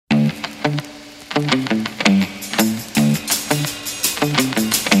Hello,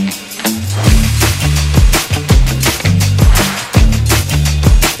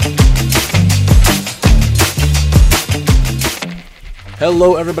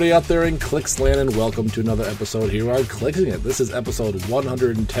 everybody out there in Clicksland, and welcome to another episode here on Clicking It. This is episode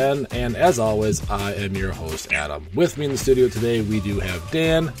 110, and as always, I am your host, Adam. With me in the studio today, we do have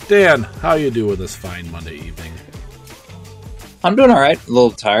Dan. Dan, how you doing this fine Monday evening? I'm doing all right. A little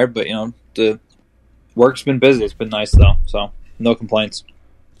tired, but, the work's been busy. It's been nice, though, so no complaints.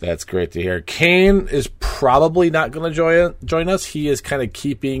 That's great to hear. Kane is probably not going to join us. He is kind of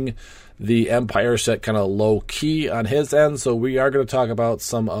keeping the Empire set kind of low key on his end, so we are going to talk about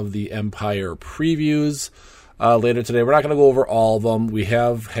some of the Empire previews later today. We're not going to go over all of them. We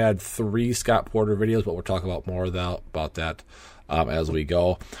have had 3 Scott Porter videos, but we'll talk about more about that as we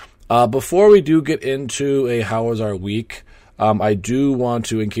go. Before we do get into a How Was Our Week, I do want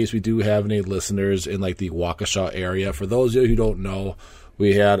to, in case we do have any listeners in like the Waukesha area, for those of you who don't know,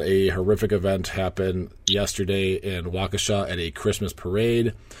 we had a horrific event happen yesterday in Waukesha at a Christmas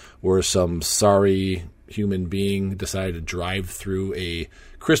parade where some sorry human being decided to drive through a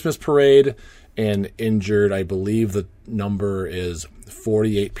Christmas parade and injured, I believe the number is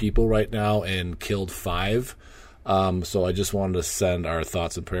 48 people right now, and killed 5. So I just wanted to send our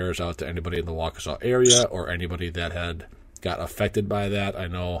thoughts and prayers out to anybody in the Waukesha area or anybody that had got affected by that. I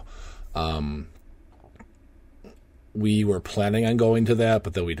know we were planning on going to that,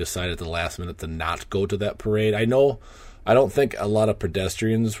 but then we decided at the last minute to not go to that parade. I don't think a lot of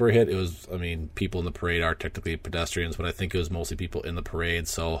pedestrians were hit. It was, people in the parade are technically pedestrians, but I think it was mostly people in the parade.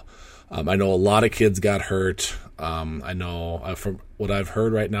 So I know a lot of kids got hurt. I know from what I've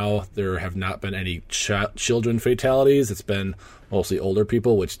heard right now, there have not been any children fatalities. It's been mostly older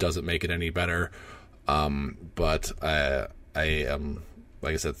people, which doesn't make it any better. But I am,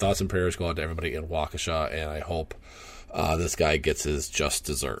 like I said, thoughts and prayers go out to everybody in Waukesha, and I hope this guy gets his just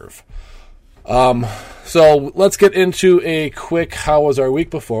deserve. So let's get into a quick How Was Our Week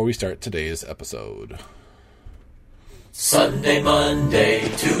before we start today's episode. Sunday, Monday,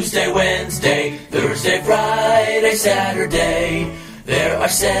 Tuesday, Wednesday, Thursday, Friday, Saturday. There are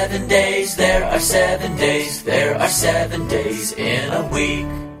 7 days, there are 7 days, there are 7 days in a week.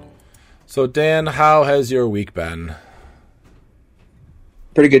 So Dan, how has your week been?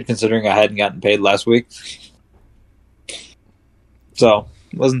 Pretty good considering I hadn't gotten paid last week. So,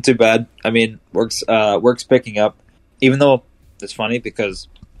 it wasn't too bad. Work's picking up. Even though it's funny because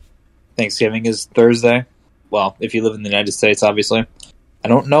Thanksgiving is Thursday. Well, if you live in the United States, obviously. I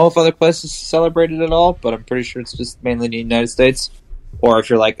don't know if other places celebrate it at all, but I'm pretty sure it's just mainly the United States. Or if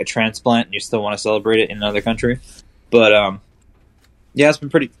you're like a transplant and you still want to celebrate it in another country. But, yeah, it's been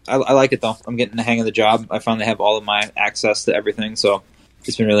pretty... I like it, though. I'm getting the hang of the job. I finally have all of my access to everything, so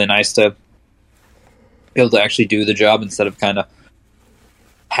it's been really nice to be able to actually do the job instead of kind of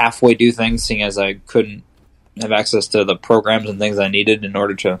halfway do things, seeing as I couldn't have access to the programs and things I needed in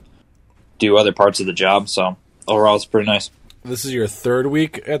order to do other parts of the job. So overall, it's pretty nice. This is your 3rd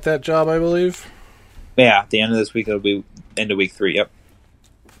week at that job, I believe? Yeah, at the end of this week, it'll be into week 3, yep.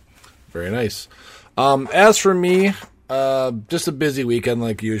 Very nice. As for me, just a busy weekend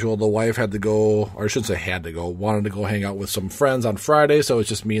like usual. The wife had to go, or I shouldn't say had to go, wanted to go hang out with some friends on Friday, so it's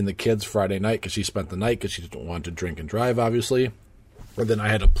just me and the kids Friday night because she spent the night because she didn't want to drink and drive, obviously. And then I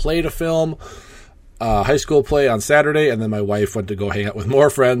had a play to film, high school play on Saturday, and then my wife went to go hang out with more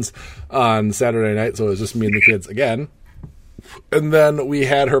friends on Saturday night, so it was just me and the kids again. And then we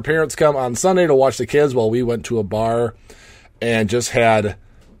had her parents come on Sunday to watch the kids while we went to a bar and just had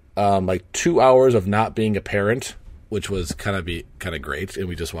 2 hours of not being a parent, which was kind of great, and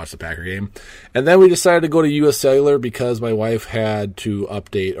we just watched the Packer game. And then we decided to go to U.S. Cellular because my wife had to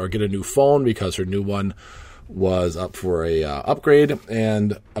update or get a new phone because her new one was up for a upgrade,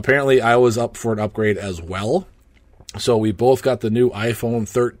 and apparently I was up for an upgrade as well. So we both got the new iPhone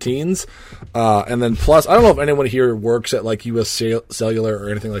 13s, and then plus, I don't know if anyone here works at like U.S. Cellular or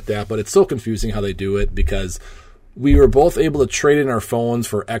anything like that, but it's so confusing how they do it because we were both able to trade in our phones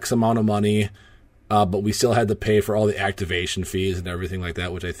for X amount of money, but we still had to pay for all the activation fees and everything like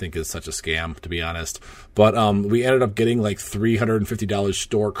that, which I think is such a scam, to be honest. But we ended up getting like $350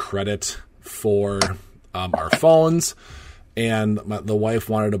 store credit for our phones, and the wife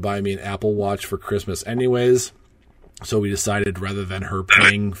wanted to buy me an Apple Watch for Christmas anyways, so we decided rather than her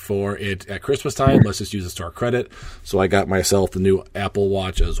paying for it at Christmas time, let's just use the store credit. So I got myself the new Apple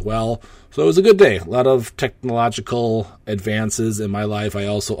Watch as well. So it was a good day. A lot of technological advances in my life. I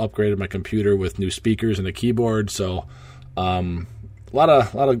also upgraded my computer with new speakers and a keyboard, so a lot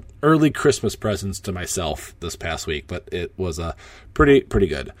of early Christmas presents to myself this past week, but it was pretty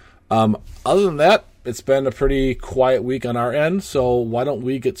good. Other than that, it's been a pretty quiet week on our end, so why don't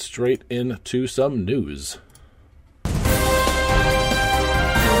we get straight into some news?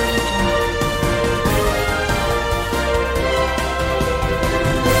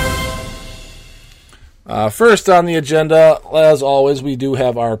 First on the agenda, as always, we do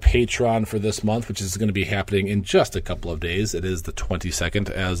have our Patreon for this month, which is going to be happening in just a couple of days. It is the 22nd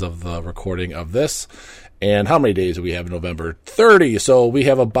as of the recording of this. And how many days do we have in November? 30, so we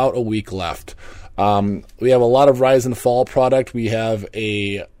have about a week left. We have a lot of Rise and Fall product. We have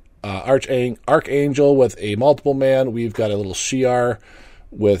a Archangel with a multiple man. We've got a little Shi'ar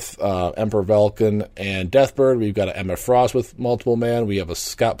with Emperor Vulcan and Deathbird. We've got an Emma Frost with multiple man. We have a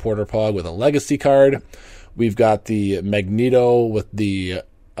Scott Porter Pog with a legacy card. We've got the Magneto with the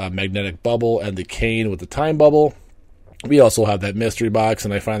magnetic bubble and the Kane with the time bubble. We also have that mystery box,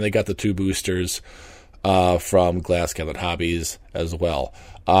 and I finally got the 2 boosters from Glass Cannon Hobbies as well.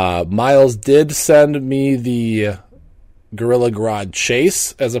 Miles did send me the Gorilla Grodd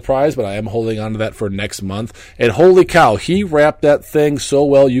Chase as a prize, but I am holding on to that for next month. And holy cow, he wrapped that thing so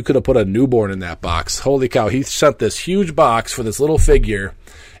well, you could have put a newborn in that box. Holy cow, he sent this huge box for this little figure,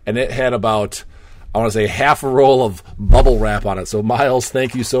 and it had about, I want to say, half a roll of bubble wrap on it. So Miles,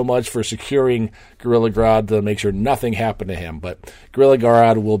 thank you so much for securing Gorilla Grodd to make sure nothing happened to him. But Gorilla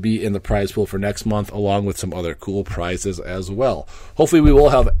Grodd will be in the prize pool for next month, along with some other cool prizes as well. Hopefully we will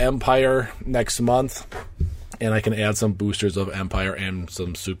have Empire next month, and I can add some boosters of Empire and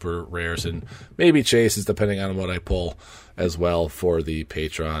some super rares and maybe chases, depending on what I pull as well for the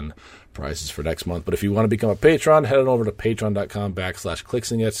Patreon prizes for next month. But if you want to become a patron, head on over to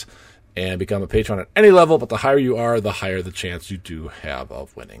patreon.com/clicksingit and become a patron at any level. But the higher you are, the higher the chance you do have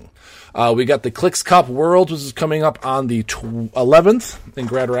of winning. We got the Clicks Cup Worlds, which is coming up on the 11th in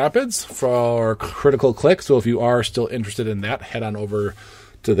Grand Rapids for Critical Click. So if you are still interested in that, head on over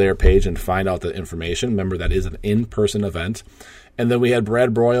to their page and find out the information. Remember, that is an in-person event. And then we had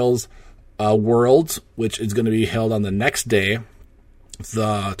Brad Broyles Worlds, which is going to be held on the next day,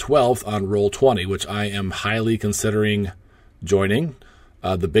 the 12th, on Roll20, which I am highly considering joining.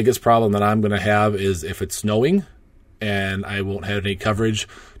 The biggest problem that I'm going to have is if it's snowing and I won't have any coverage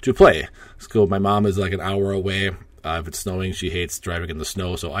to play. So my mom is like an hour away. If it's snowing, she hates driving in the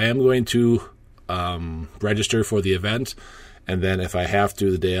snow. So I am going to register for the event. And then if I have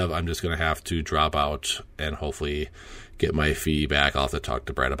to, the day of, I'm just going to have to drop out and hopefully get my fee back. I'll have to talk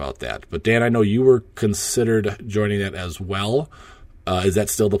to Brad about that. But Dan, I know you were considered joining that as well. Is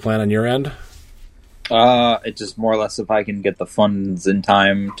that still the plan on your end? It's just more or less if I can get the funds in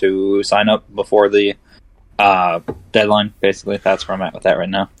time to sign up before the deadline. Basically, that's where I'm at with that right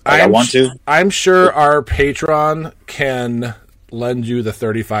now. I want to. I'm sure our Patreon can lend you the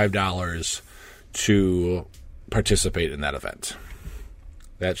 $35 to participate in that event.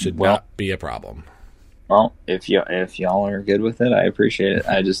 That should not be a problem. Well, if y'all are good with it, I appreciate it.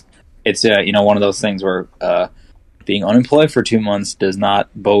 It's one of those things where being unemployed for 2 months does not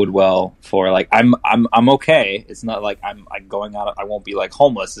bode well for, like, I'm okay. It's not like I'm going out. I won't be like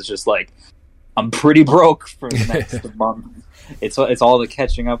homeless. It's just like I'm pretty broke for the next month. It's all the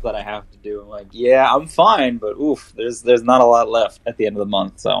catching up that I have to do. I'm like, yeah, I'm fine, but oof, there's not a lot left at the end of the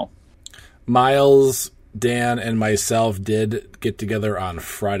month. So Miles, Dan, and myself did get together on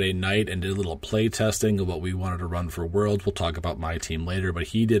Friday night and did a little play testing of what we wanted to run for Worlds. We'll talk about my team later, but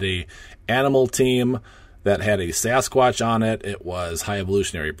he did a animal team that had a Sasquatch on it. It was High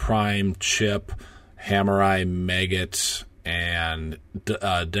Evolutionary Prime, Chip, Hammer-Eye, Maggot, and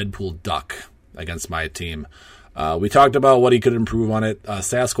Deadpool Duck against my team. We talked about what he could improve on it.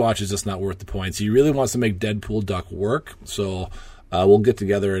 Sasquatch is just not worth the points. He really wants to make Deadpool Duck work, so we'll get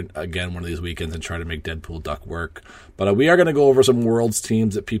together again one of these weekends and try to make Deadpool Duck work. But we are going to go over some Worlds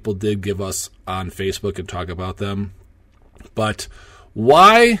teams that people did give us on Facebook and talk about them. But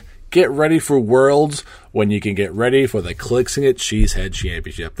why get ready for Worlds when you can get ready for the Clicksing It Cheesehead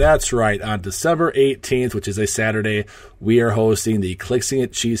Championship? That's right. On December 18th, which is a Saturday, we are hosting the Clicksing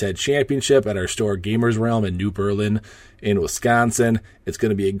It Cheesehead Championship at our store Gamers Realm in New Berlin in Wisconsin. It's going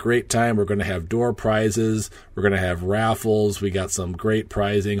to be a great time. We're going to have door prizes. We're going to have raffles. We got some great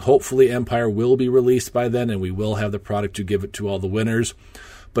prizing. Hopefully Empire will be released by then, and we will have the product to give it to all the winners.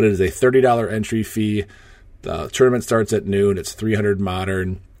 But it is a $30 entry fee. The tournament starts at noon. It's 300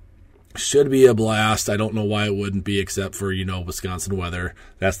 modern. Should be a blast. I don't know why it wouldn't be, except for, Wisconsin weather.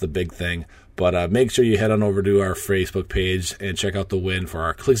 That's the big thing. But make sure you head on over to our Facebook page and check out the win for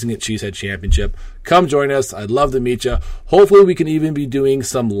our Clicksing It Cheesehead Championship. Come join us. I'd love to meet you. Hopefully we can even be doing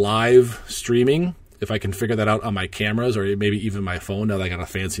some live streaming, if I can figure that out on my cameras or maybe even my phone now that I got a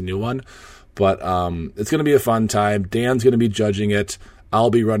fancy new one. But it's going to be a fun time. Dan's going to be judging it. I'll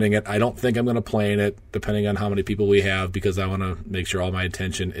be running it. I don't think I'm going to play in it, depending on how many people we have, because I want to make sure all my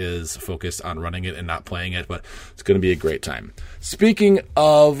attention is focused on running it and not playing it, but it's going to be a great time. Speaking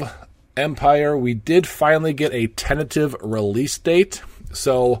of Empire, we did finally get a tentative release date.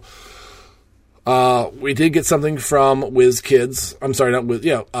 So we did get something from WizKids. I'm sorry, not Wiz.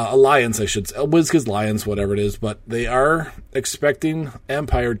 Yeah, Alliance, I should say. WizKids Alliance, whatever it is. But they are expecting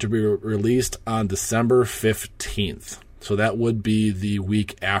Empire to be released on December 15th. So that would be the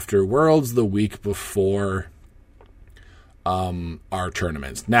week after Worlds, the week before our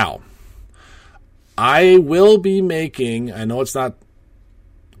tournaments. Now, I will be making, I know it's not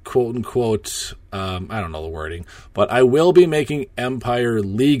quote unquote, I don't know the wording, but I will be making Empire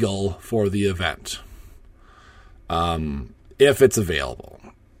legal for the event. If it's available.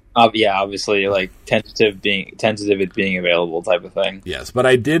 Yeah, obviously, like tentative it being available type of thing. Yes, but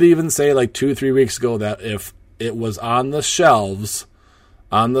I did even say like 2-3 weeks ago that if it was on the shelves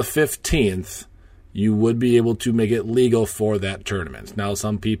on the 15th, you would be able to make it legal for that tournament. Now,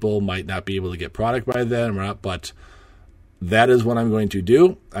 some people might not be able to get product by then, but that is what I'm going to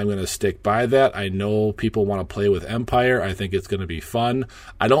do. I'm going to stick by that. I know people want to play with Empire. I think it's going to be fun.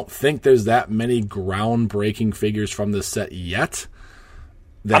 I don't think there's that many groundbreaking figures from this set yet.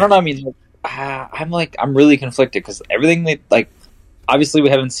 I don't know. I mean, I'm really conflicted because everything obviously we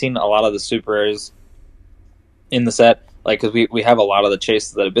haven't seen a lot of the super rares in the set, because we have a lot of the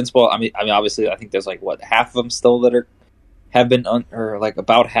chases that have been spoiled. I mean, obviously, I think there's half of them still that have been or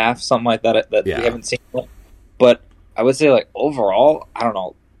about half, something like that we haven't seen yet. But I would say overall, I don't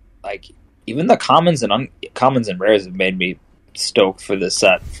know, even the commons and uncommons and rares have made me stoked for this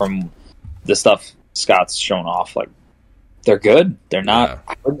set from the stuff Scott's shown off. They're good. They're not.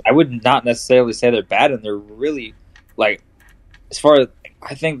 Yeah. I would not necessarily say they're bad, and they're really as far as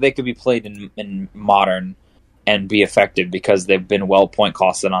I think they could be played in modern and be effective because they've been well point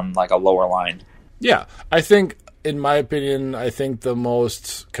costed on a lower line. Yeah, I think, in my opinion, the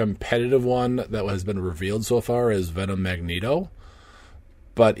most competitive one that has been revealed so far is Venom Magneto.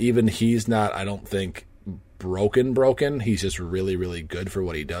 But even he's not, I don't think, broken. He's just really, really good for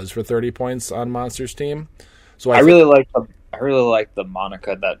what he does for 30 points on Monsters team. So I really like the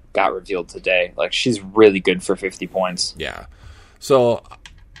Monica that got revealed today. She's really good for 50 points. Yeah. So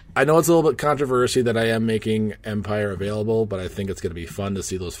I know it's a little bit controversy that I am making Empire available, but I think it's going to be fun to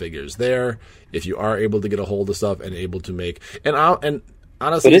see those figures there. If you are able to get a hold of stuff and able to make, and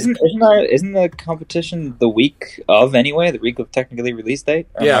honestly, but isn't the competition the week of anyway? The week of technically release date?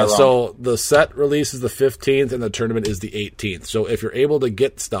 Yeah. So the set release is the 15th, and the tournament is the 18th. So if you're able to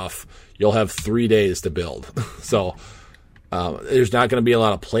get stuff, you'll have 3 days to build. So there's not going to be a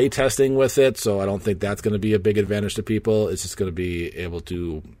lot of play testing with it, so I don't think that's going to be a big advantage to people. It's just going to be able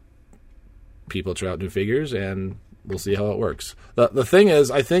to people try out new figures, and we'll see how it works. The thing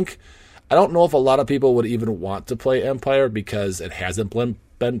is, I don't know if a lot of people would even want to play Empire because it hasn't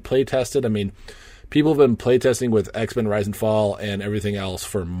been play tested. I mean, people have been play testing with X-Men Rise and Fall and everything else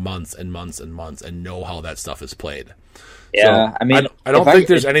for months and months and months and know how that stuff is played. Yeah, so, I mean, I don't think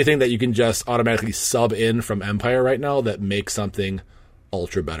there's anything that you can just automatically sub in from Empire right now that makes something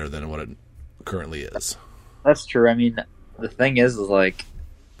ultra better than what it currently is. That's true. I mean, the thing is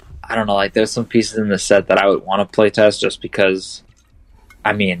I don't know, there's some pieces in the set that I would want to play test just because,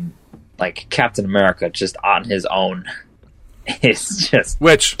 I mean, Captain America just on his own is just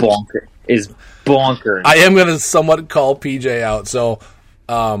bonkers. I am going to somewhat call PJ out. So,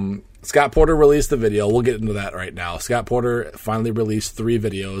 Scott Porter released the video. We'll get into that right now. Scott Porter finally released 3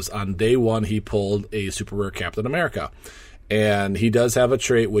 videos. On day 1, he pulled a super rare Captain America. And he does have a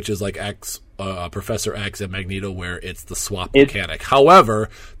trait, which is Professor X and Magneto, where it's the swap mechanic. However,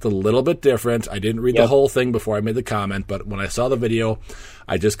 it's a little bit different. I didn't read the whole thing before I made the comment, but when I saw the video,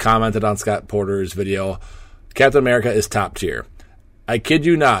 I just commented on Scott Porter's video. Captain America is top tier. I kid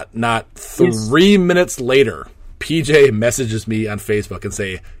you not 3 minutes later, PJ messages me on Facebook and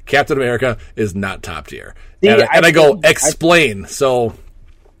say, Captain America is not top tier. I go, explain. So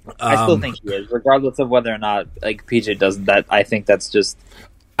I still think he is, regardless of whether or not PJ doesn't. That I think that's just.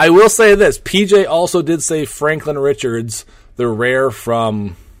 I will say this: PJ also did say Franklin Richards, the rare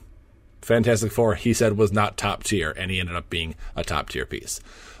from Fantastic Four, he said was not top tier, and he ended up being a top tier piece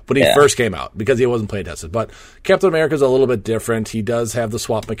when he first came out because he wasn't play tested. But Captain America is a little bit different. He does have the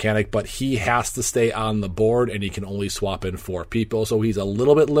swap mechanic, but he has to stay on the board, and he can only swap in 4 people. So he's a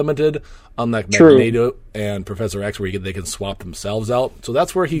little bit limited, unlike Magneto and Professor X, where they can swap themselves out. So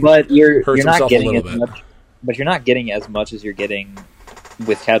that's where he hurts himself a little bit. But you're not getting as much as you're getting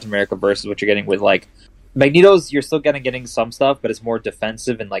with Captain America versus what you're getting with Magneto's. You're still getting some stuff, but it's more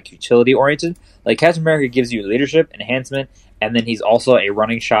defensive and utility oriented. Captain America gives you leadership, enhancement, and then he's also a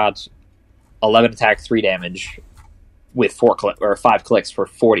running shot, 11 attack, 3 damage with 5 clicks for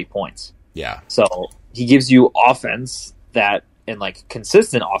 40 points. Yeah. So he gives you offense and like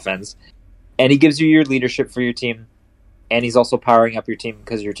consistent offense, and he gives you your leadership for your team, and he's also powering up your team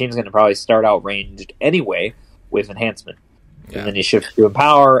because your team's going to probably start out ranged anyway with enhancement. Yeah. And then he shifts to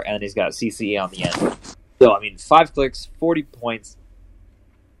empower, and he's got CCE on the end. So, I mean, 5 clicks, 40 points,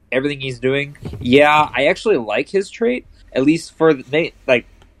 everything he's doing. Yeah, I actually like his trait, at least for, like,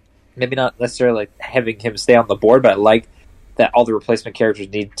 maybe not necessarily like having him stay on the board, but I like that all the replacement characters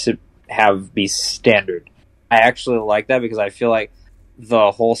need to be standard. I actually like that because I feel like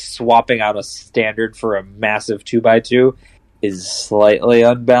the whole swapping out a standard for a massive 2x2 is slightly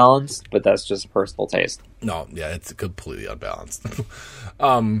unbalanced, but that's just personal taste. No, yeah, it's completely unbalanced.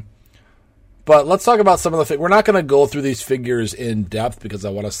 But let's talk about some of the things. We're not going to go through these figures in depth because I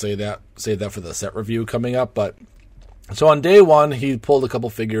want to save that for the set review coming up. But so on day one, he pulled a couple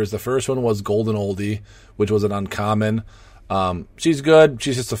figures. The first one was Golden Oldie, which was an uncommon. She's good.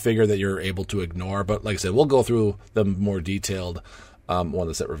 She's just a figure that you're able to ignore. But like I said, we'll go through them more detailed when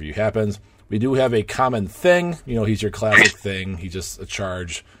the set review happens. We do have a common thing. You know, he's your classic thing. He's just a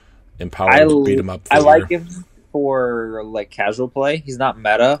charge, empowered, beat him up figure. I like him for like casual play. He's not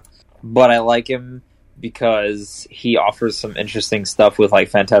meta, but I like him because he offers some interesting stuff with like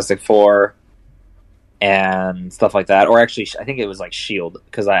Fantastic Four and stuff like that. Or actually, I think it was like Shield,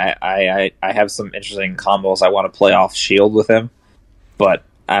 because I have some interesting combos I want to play off Shield with him. But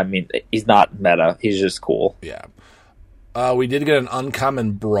I mean, he's not meta. He's just cool. Yeah. We did get an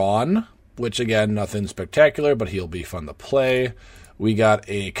uncommon Brawn, which again, nothing spectacular, but he'll be fun to play. We got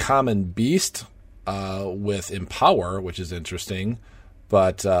a common Beast with Empower, which is interesting.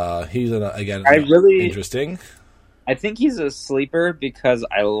 But he's interesting. I think he's a sleeper because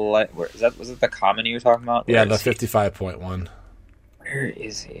I like. Was it the common you were talking about? Yeah, the 55.1. Where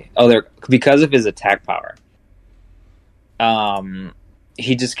is he? Oh, because of his attack power.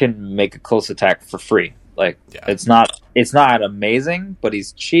 He just can make a close attack for free. Like, yeah. It's not amazing, but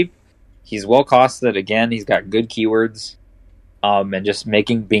he's cheap. He's well costed. Again, he's got good keywords. And just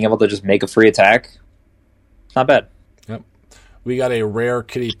being able to just make a free attack, it's not bad. Yep. We got a rare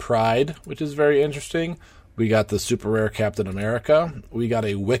Kitty Pryde, which is very interesting. We got the super rare Captain America. We got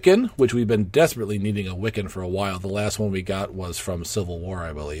a Wiccan, which we've been desperately needing a Wiccan for a while. The last one we got was from Civil War,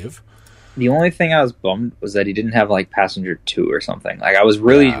 I believe. The only thing I was bummed was that he didn't have like Passenger 2 or something. Like, I was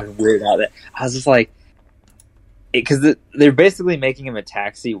really weirded out that I was just like, because they're basically making him a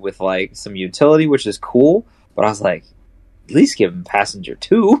taxi with like some utility, which is cool. But I was like, at least give him Passenger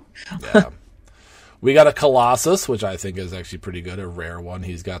 2. Yeah. We got a Colossus, which I think is actually pretty good, a rare one.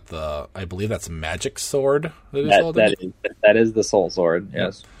 He's got I believe that's Magic Sword. That is the Soul Sword,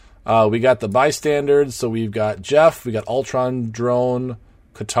 yes. We got the Bystanders, so we've got Jeff, we got Ultron Drone,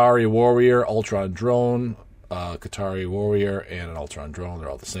 Qatari Warrior, Ultron Drone, Qatari Warrior, and an Ultron Drone. They're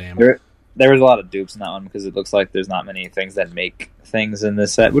all the same. There was a lot of dupes in that one because it looks like there's not many things that make things in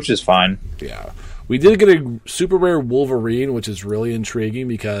this set, which is fine. Yeah. We did get a super rare Wolverine, which is really intriguing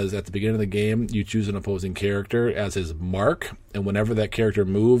because at the beginning of the game, you choose an opposing character as his mark, and whenever that character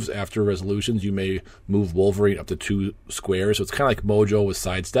moves after resolutions, you may move Wolverine up to 2 squares. So it's kind of like Mojo with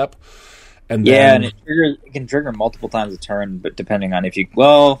Sidestep. And then, and it can trigger multiple times a turn, but depending on I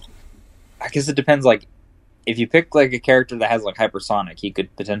guess it depends. Like, if you pick like a character that has like hypersonic, he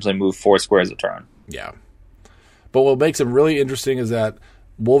could potentially move 4 squares a turn. Yeah. But what makes him really interesting is that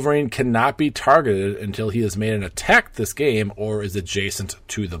Wolverine cannot be targeted until he has made an attack this game or is adjacent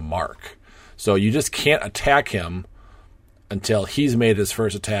to the mark. So you just can't attack him until he's made his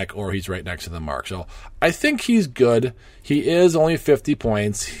first attack or he's right next to the mark. So I think he's good. He is only 50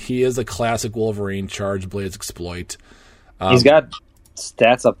 points. He is a classic Wolverine Charge Blades exploit. He's got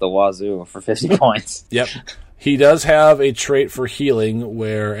stats up the wazoo for 50 points. Yep. He does have a trait for healing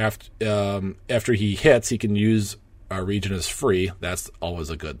where after he hits, he can use our region is free. That's always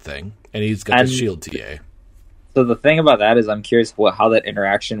a good thing. And he's got the shield TA. So the thing about that is I'm curious how that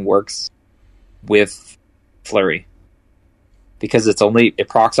interaction works with Flurry. Because it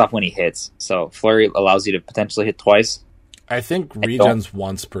procs off when he hits. So Flurry allows you to potentially hit twice. I think regens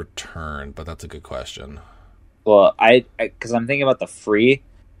once per turn, but that's a good question. Well, because I'm thinking about the free,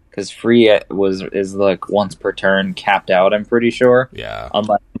 because free is like once per turn capped out, I'm pretty sure. Yeah.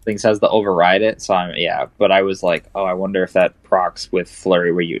 Unless something says to override it. So but I was like, I wonder if that procs with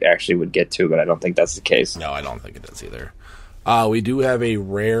Flurry where you actually would get to, but I don't think that's the case. No, I don't think it does either. We do have a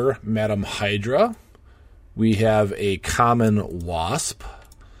rare Madam Hydra. We have a common Wasp.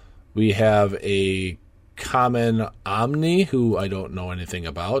 We have a common Omni, who I don't know anything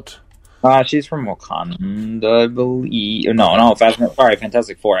about. She's from Wakanda, I believe. No,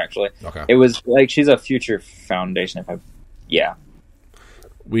 Fantastic Four, actually. Okay. It was like she's a future Foundation. Yeah.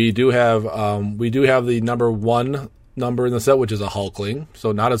 We do have the number 1 number in the set, which is a Hulkling.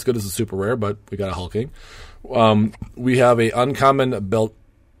 So not as good as a super rare, but we got a Hulking. We have a uncommon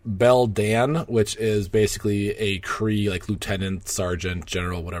Beldan, which is basically a Kree, like lieutenant, sergeant,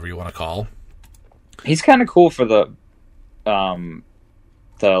 general, whatever you want to call. He's kind of cool for the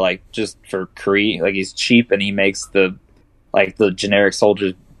like just for Kree. Like he's cheap and he makes the generic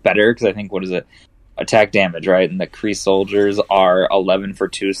soldiers better because I think what is it? Attack damage, right? And the Kree soldiers are 11 for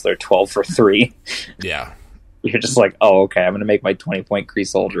 2, so they're 12 for 3. Yeah. You're just like, oh, okay, I'm going to make my 20-point Kree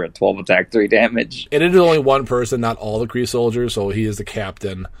soldier at 12 attack, 3 damage. And it is only one person, not all the Kree soldiers, so he is the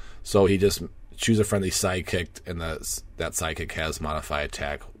captain. So he just chooses a friendly sidekick, and that sidekick has modified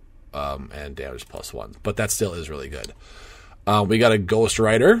attack and damage +1. But that still is really good. We got a Ghost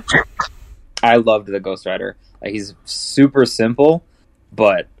Rider. I loved the Ghost Rider. Like, he's super simple,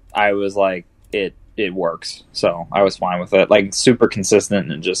 but I was like, it works. So I was fine with it. Like, super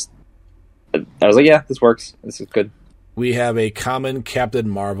consistent and just... I was like, yeah, this works. This is good. We have a common Captain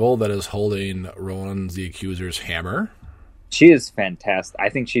Marvel that is holding Ronan the Accuser's hammer. She is fantastic. I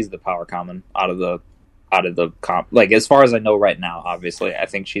think she's the power common out of the comp. Like, as far as I know right now, obviously, I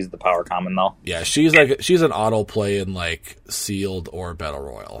think she's the power common though. Yeah, she's an auto play in like sealed or battle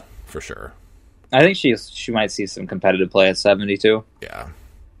royal for sure. I think she might see some competitive play at 72. Yeah.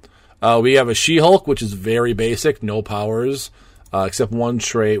 We have a She-Hulk, which is very basic, no powers. Except one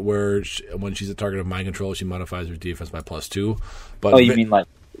trait where when she's a target of mind control, she modifies her defense by +2. But you mean like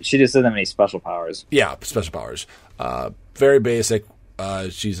she just doesn't have any special powers? Yeah, special powers. Very basic.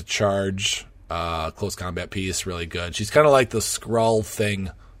 She's a charge, close combat piece, really good. She's kind of like the Skrull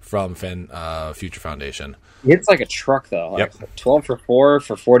thing from Future Foundation. It's like a truck though. Like 12 for 4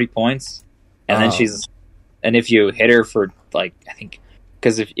 for 40 points, and then and if you hit her for like I think.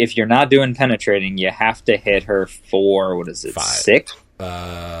 Because if you're not doing penetrating, you have to hit her for, what is it, 5. 6?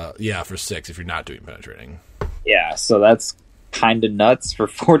 Yeah, for 6 if you're not doing penetrating. Yeah, so that's kind of nuts for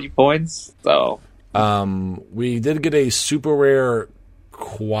 40 points. So we did get a super rare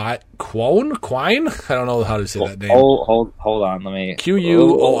Quine? I don't know how to say that name. Hold on, let me...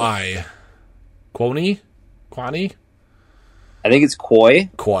 Quoi. Quoni? Quani? I think it's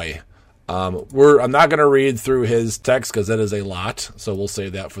Koi. Koi. I'm not going to read through his text because that is a lot, so we'll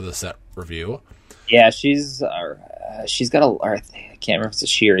save that for the set review. Yeah, she's got I can't remember if it's a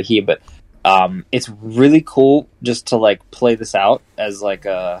she or a he, but it's really cool just to like play this out as like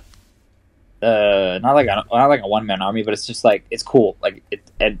a not like a one-man army, but it's just like it's cool. Like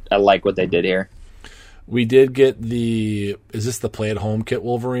I like what they did here. We did get is this the play-at-home kit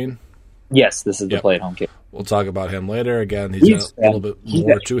Wolverine? Yes, this is the play-at-home kit. We'll talk about him later. Again, he's got a little bit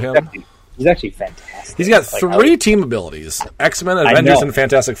more to him. He's actually fantastic. He's got 3 team abilities: X-Men, Avengers, and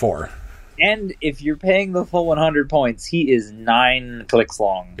Fantastic Four. And if you're paying the full 100 points, he is 9 clicks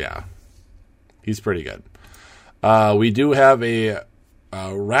long. Yeah, he's pretty good. We do have a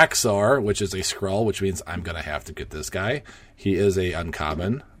Raxar, which is a Skrull, which means I'm going to have to get this guy. He is a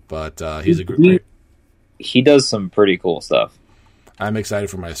uncommon, but he's a great... He does some pretty cool stuff. I'm excited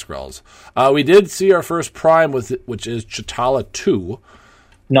for my Skrulls. We did see our first Prime, which is Chitala 2.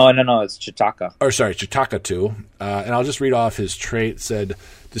 No, it's Chitaka. Or sorry, Chitaka 2. And I'll just read off his trait. It said,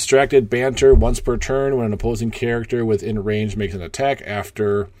 distracted banter once per turn when an opposing character within range makes an attack.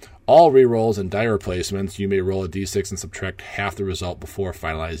 After all rerolls and die replacements, you may roll a d6 and subtract half the result before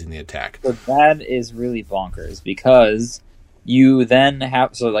finalizing the attack. So that is really bonkers because you then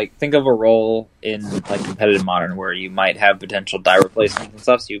have... So, like, think of a roll in, like, competitive Modern where you might have potential die replacements and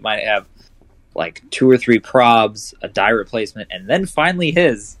stuff. So you might have like 2 or 3 probs, a die replacement, and then finally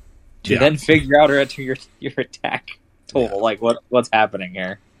his to then figure out your attack total. Yeah. Like what's happening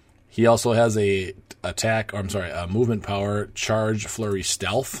here? He also has a movement power, charge, flurry,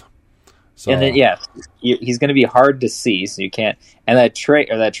 stealth. So, and then he's going to be hard to see, so you can't. And that trait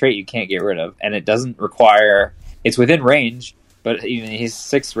you can't get rid of, and it doesn't require. It's within range, but he's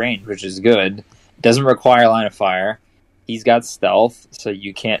 6 range, which is good. It doesn't require line of fire. He's got stealth, so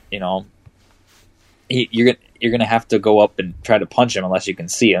you can't. You're gonna have to go up and try to punch him unless you can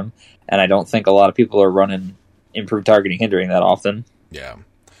see him, and I don't think a lot of people are running improved targeting hindering that often. Yeah,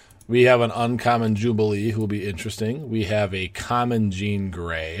 we have an uncommon Jubilee who will be interesting. We have a common Jean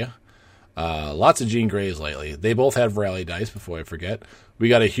Grey. Lots of Jean Greys lately. They both have rally dice. Before I forget, we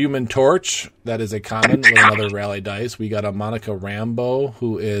got a Human Torch that is a common with another rally dice. We got a Monica Rambeau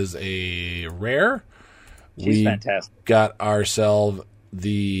who is a rare. She's fantastic. Got ourselves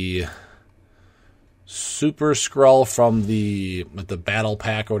the Super Skrull from the battle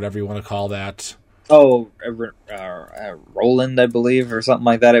pack or whatever you want to call that. Oh, Roland, I believe, or something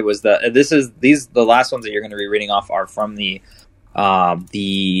like that. It was the last ones that you're going to be reading off are from the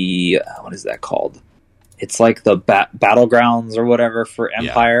what is that called? It's like the battlegrounds or whatever for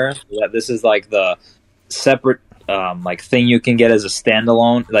Empire. Yeah. This is like the separate like thing you can get as a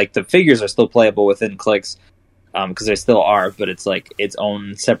standalone. Like the figures are still playable within Clix because they still are, but it's like its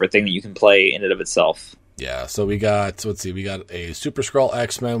own separate thing that you can play in and of itself. Yeah. So we got a Super Skrull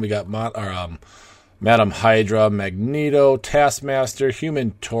X-Men. We got Madam Hydra, Magneto, Taskmaster,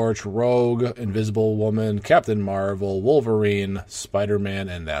 Human Torch, Rogue, Invisible Woman, Captain Marvel, Wolverine, Spider-Man,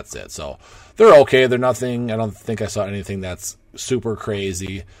 and that's it. So they're okay. They're nothing. I don't think I saw anything that's super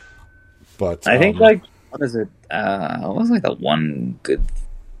crazy. But I think what is it? What was like the one good?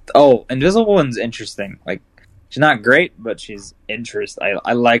 Oh, Invisible One's interesting. Like she's not great, but she's interesting.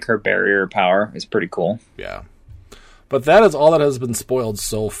 I like her barrier power. It's pretty cool. Yeah. But that is all that has been spoiled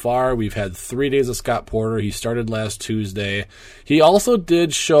so far. We've had 3 days of Scott Porter. He started last Tuesday. He also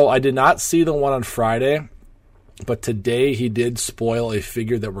did show, I did not see the one on Friday, but today he did spoil a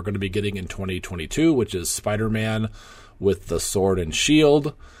figure that we're going to be getting in 2022, which is Spider-Man with the sword and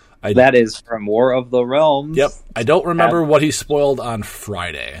shield. That is from War of the Realms. Yep. I don't remember what he spoiled on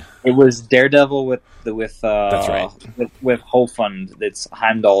Friday. It was Daredevil with That's right. with Hofund. It's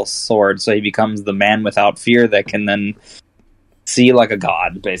Heimdall's sword, so he becomes the man without fear that can then see like a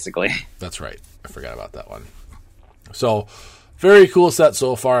god, basically. That's right. I forgot about that one. So, very cool set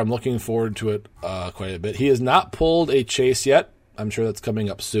so far. I'm looking forward to it quite a bit. He has not pulled a chase yet. I'm sure that's coming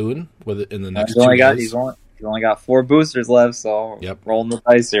up soon with it in the next 2 days. He's only got 4 boosters left, so rolling the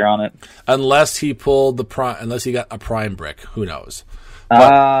dice here on it. Unless he pulled unless he got a prime brick, who knows?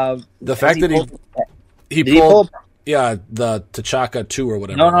 The fact that he pulled the T'Chaka 2 or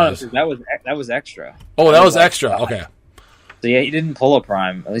whatever. No, that was extra. Oh, that was extra. Okay. So yeah, he didn't pull a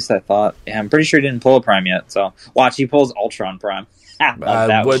prime. At least I thought. Yeah, I'm pretty sure he didn't pull a prime yet. So watch, he pulls Ultron prime.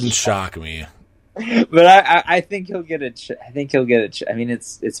 That wouldn't shock me. But I think he'll get a. I think he'll get a. I mean,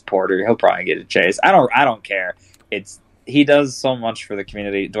 it's Porter. He'll probably get a chase. I don't care. He does so much for the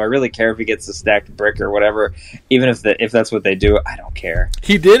community. Do I really care if he gets a stacked brick or whatever? Even if that's what they do, I don't care.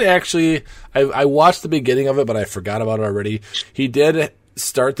 He did actually. I watched the beginning of it, but I forgot about it already. He did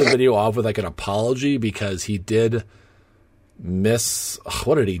start the video off with like an apology because he did miss.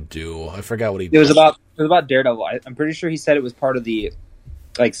 What did he do? I forgot what he did. It was about Daredevil. I'm pretty sure he said it was part of the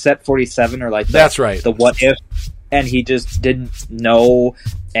like set 47 or like that's right. The what if, and he just didn't know,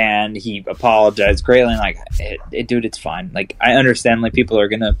 and he apologized greatly. And like, dude, it's fine. Like, I understand like people are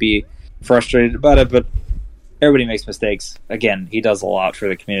gonna be frustrated about it, but everybody makes mistakes. Again, he does a lot for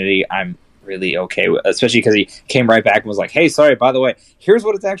the community. I'm really okay with, especially because he came right back and was like, "Hey, sorry, by the way, here's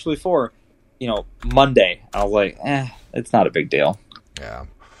what it's actually for." Monday. I was like, it's not a big deal. Yeah.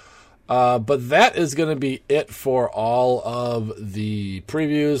 But that is going to be it for all of the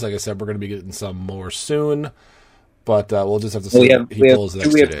previews. Like I said, we're going to be getting some more soon, but we'll just have to see what he pulls the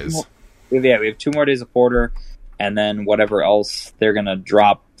next 2 days. We have 2 more days of Porter, and then whatever else they're going to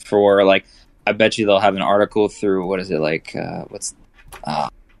drop for, like, I bet you they'll have an article through, what is it, like,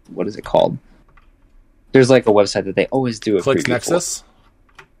 what is it called? There's, like, a website that they always do a Clix preview Nexus? For.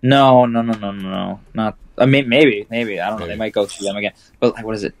 No. Not. I mean, maybe. I don't know. They might go through them again. But like,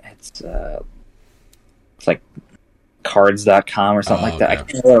 what is it? It's like cards.com or something like that. I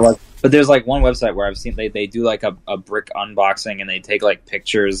can't remember what it was. But there's like one website where I've seen they do like a brick unboxing, and they take like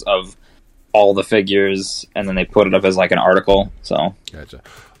pictures of all the figures, and then they put it up as like an article. So gotcha.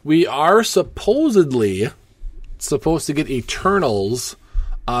 We are supposedly supposed to get Eternals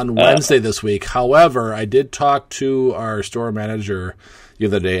on Wednesday this week. However, I did talk to our store manager the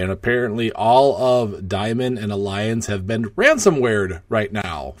other day, and apparently all of Diamond and Alliance have been ransomwared right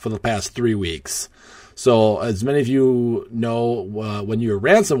now for the past 3 weeks. So as many of you know, when you're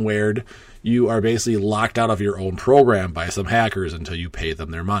ransomwared, you are basically locked out of your own program by some hackers until you pay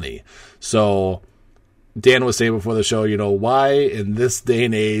them their money. So Dan was saying before the show, why in this day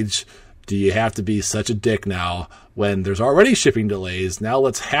and age do you have to be such a dick now when there's already shipping delays? Now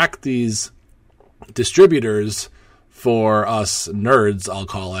let's hack these distributors for us nerds, I'll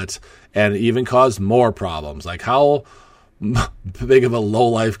call it, and even cause more problems. Like, how big of a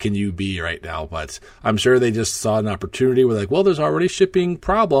lowlife can you be right now? But I'm sure they just saw an opportunity where, like, well, there's already shipping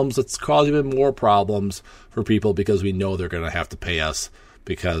problems. Let's cause even more problems for people because we know they're going to have to pay us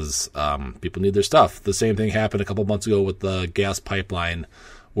because people need their stuff. The same thing happened a couple months ago with the gas pipeline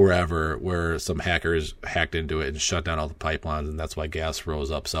wherever, where some hackers hacked into it and shut down all the pipelines, and that's why gas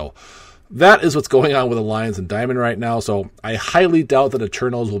rose up. So that is what's going on with Alliance and Diamond right now. So I highly doubt that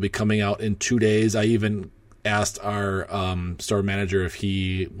Eternals will be coming out in 2 days. I even asked our store manager if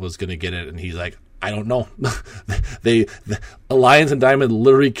he was going to get it, and he's like, I don't know. The Alliance and Diamond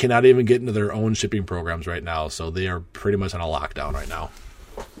literally cannot even get into their own shipping programs right now, so they are pretty much on a lockdown right now.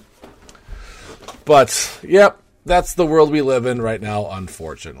 But, yep, that's the world we live in right now,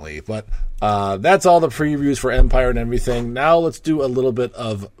 unfortunately. But that's all the previews for Empire and everything. Now let's do a little bit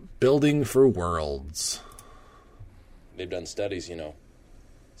of building for Worlds. They've done studies,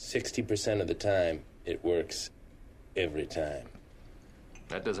 60% of the time, it works every time.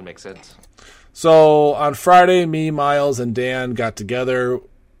 That doesn't make sense. So on Friday, me, Miles, and Dan got together.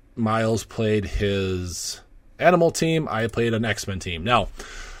 Miles played his Animal team. I played an X-Men team. Now,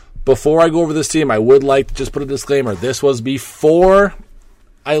 before I go over this team, I would like to just put a disclaimer. This was before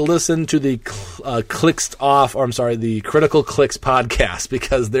I listened to the the Critical Clicks podcast,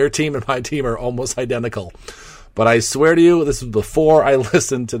 because their team and my team are almost identical. But I swear to you, this was before I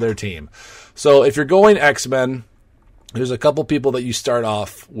listened to their team. So if you're going X-Men, there's a couple people that you start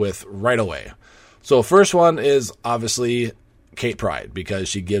off with right away. So first one is obviously Kate Pryde, because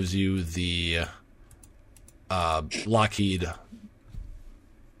she gives you the Lockheed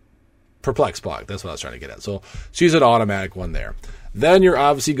Perplex block. That's what I was trying to get at. So she's an automatic one there. Then you're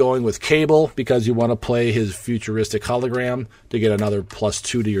obviously going with Cable, because you want to play his futuristic hologram to get another +2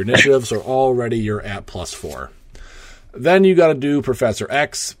 to your initiative. So already you're at +4. Then you got to do Professor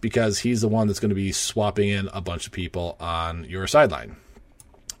X, because he's the one that's going to be swapping in a bunch of people on your sideline.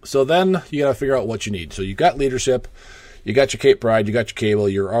 So then you got to figure out what you need. So you got leadership, you got your Kate Pryde, you got your Cable,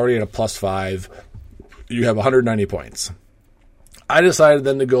 you're already at a +5, you have 190 points. I decided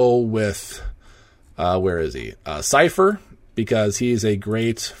then to go with, where is he? Cypher, because he's a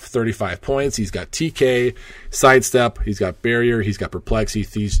great 35 points. He's got TK, Sidestep, he's got Barrier, he's got Perplex, he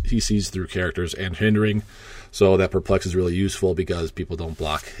sees through characters and hindering. So that Perplex is really useful because people don't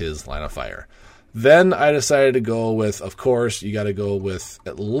block his line of fire. Then I decided to go with, of course, you got to go with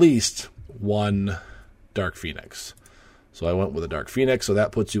at least one Dark Phoenix. So I went with a Dark Phoenix. So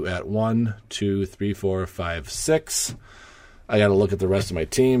that puts you at 1, 2, 3, 4, 5, 6. I got to look at the rest of my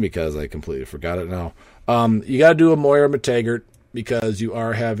team because I completely forgot it now. You got to do a Moira McTaggart, because you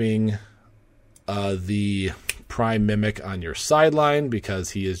are having the Prime Mimic on your sideline,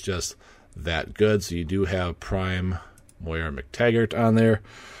 because he is just that good. So you do have Prime Moira McTaggart on there.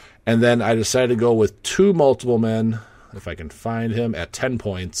 And then I decided to go with 2 multiple men, if I can find him, at 10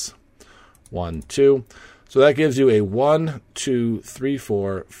 points. 1, 2. So that gives you a 1, 2, 3,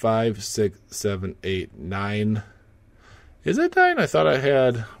 4, 5, 6, 7, 8, 9. Is it 9? I thought I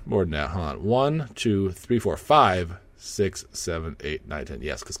had more than that. Hold on. 1, 2, 3, 4, 5, 6, 7, 8, 9, 10.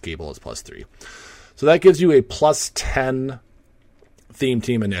 Yes, because Cable is +3. So that gives you a +10 theme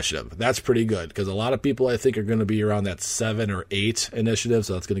team initiative. That's pretty good, because a lot of people I think are going to be around that 7 or 8 initiative,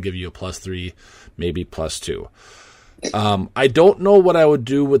 so that's going to give you a +3, maybe +2. I don't know what I would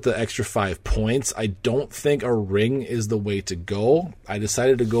do with the extra 5 points. I don't think a ring is the way to go. I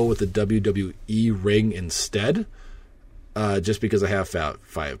decided to go with the WWE ring instead, just because I have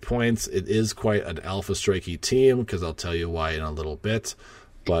 5 points. It is quite an alpha strikey team, because I'll tell you why in a little bit.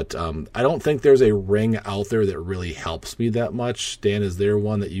 But I don't think there's a ring out there that really helps me that much. Dan, is there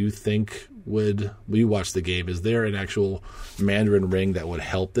one that you think would... We watch the game. Is there an actual Mandarin ring that would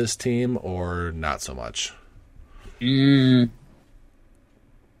help this team, or not so much?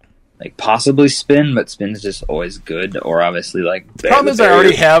 Like possibly Spin, but Spin's just always good. Or obviously like... The problem is I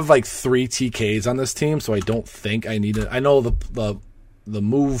already have like 3 TKs on this team, so I don't think I need it. I know the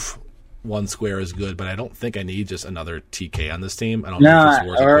move... 1 square is good, but I don't think I need just another TK on this team. I don't know if it's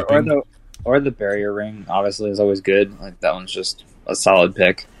worth equipping. Or the barrier ring, obviously, is always good. Like that one's just a solid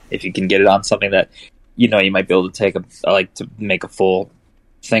pick. If you can get it on something that you might be able to take to make a full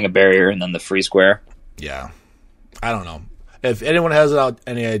thing of barrier and then the free square. Yeah, I don't know. If anyone has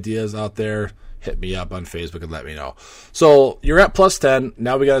any ideas out there, hit me up on Facebook and let me know. So you're at +10.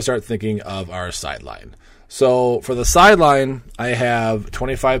 Now we got to start thinking of our sideline. So for the sideline, I have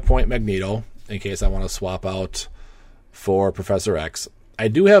 25-point Magneto, in case I want to swap out for Professor X. I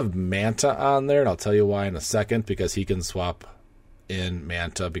do have Manta on there, and I'll tell you why in a second, because he can swap in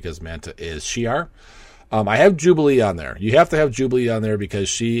Manta, because Manta is Shi'ar. I have Jubilee on there. You have to have Jubilee on there because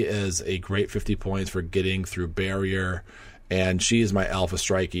she is a great 50 points for getting through barrier, and she is my alpha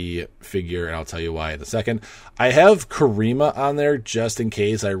strikey figure, and I'll tell you why in a second. I have Karima on there just in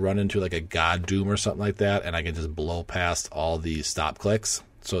case I run into like a God Doom or something like that, and I can just blow past all the stop clicks.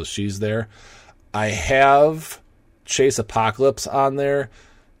 So she's there. I have Chase Apocalypse on there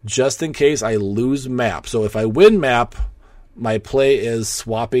just in case I lose map. So if I win map, my play is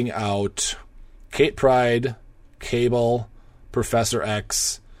swapping out Kate Pryde, Cable, Professor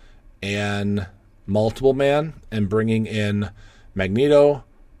X, and Multiple Man, and bringing in Magneto,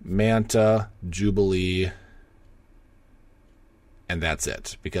 Manta, Jubilee, and that's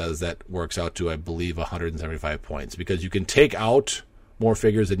it, because that works out to, I believe, 175 points, because you can take out more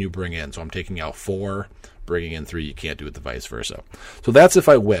figures than you bring in. So I'm taking out 4, bringing in 3. You can't do it the vice versa. So that's if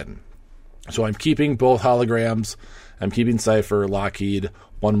I win. So I'm keeping both holograms. I'm keeping Cypher, Lockheed,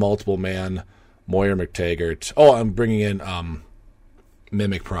 1 Multiple Man, Moira McTaggart. Oh, I'm bringing in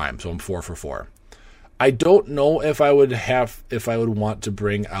Mimic Prime, so I'm 4 for 4. I don't know if I would want to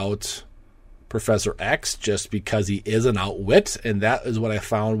bring out Professor X, just because he is an outwit, and that is what I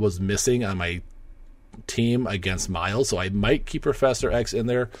found was missing on my team against Miles. So I might keep Professor X in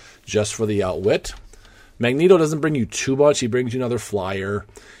there just for the outwit. Magneto doesn't bring you too much. He brings you another flyer.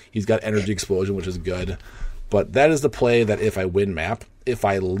 He's got energy explosion, which is good. But that is the play that if I win map. If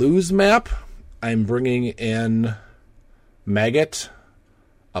I lose map, I'm bringing in Maggot,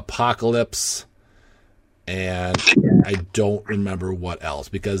 Apocalypse, and I don't remember what else.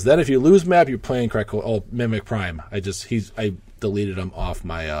 Because then if you lose map, you're playing Krakoa. Oh, Mimic Prime. I deleted him off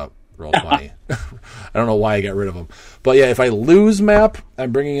my Roll20. I don't know why I got rid of him. But yeah, if I lose map,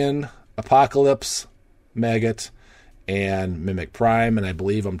 I'm bringing in Apocalypse, Maggot, and Mimic Prime. And I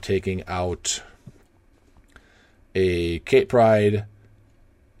believe I'm taking out a Kate Pryde,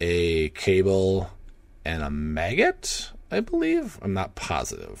 a Cable, and a Maggot, I believe. I'm not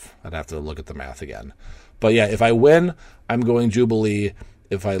positive. I'd have to look at the math again. But yeah, if I win, I'm going Jubilee.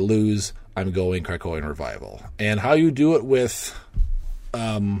 If I lose, I'm going Krakoan Revival. And how you do it with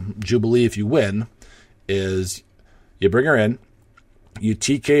Jubilee if you win is you bring her in, you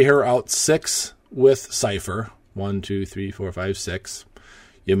TK her out 6 with Cypher. 1, 2, 3, 4, 5, 6.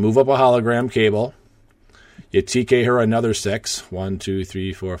 You move up a hologram Cable. You TK her another 6. 1, 2,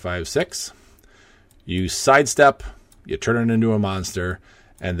 3, 4, 5, 6. You sidestep. You turn her into a monster.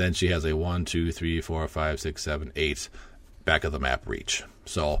 And then she has a 1, 2, 3, 4, 5, 6, 7, 8 back of the map reach.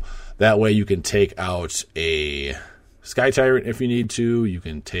 So that way you can take out a Sky Tyrant if you need to. You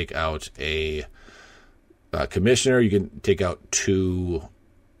can take out a Commissioner. You can take out 2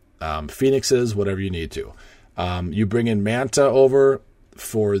 Phoenixes, whatever you need to. You bring in Manta over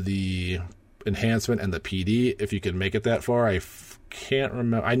for the enhancement and the PD if you can make it that far. I can't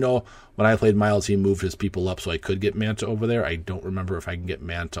remember. I know when I played Miles, he moved his people up so I could get Manta over there. I don't remember if I can get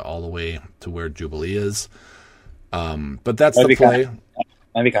Manta all the way to where Jubilee is. But that's the play.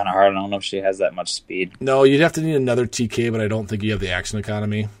 Might be kind of hard. I don't know if she has that much speed. No, you'd have to need another TK, but I don't think you have the action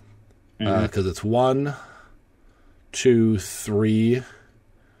economy. Because it's 1, 2, 3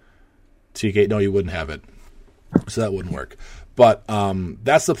 TK. No, you wouldn't have it. So that wouldn't work. But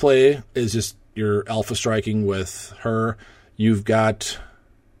that's the play, is just your alpha striking with her. You've got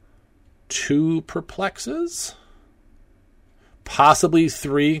 2 perplexes, possibly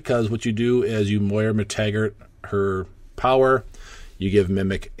 3, because what you do is you Moira McTaggart her power. You give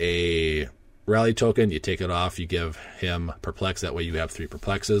Mimic a rally token. You take it off. You give him perplex. That way you have 3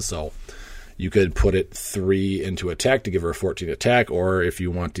 perplexes. So you could put it 3 into attack to give her a 14 attack, or if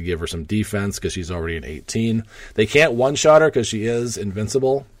you want to give her some defense because she's already an 18. They can't one-shot her because she is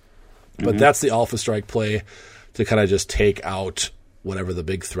invincible. But that's the Alpha Strike play, to kind of just take out whatever the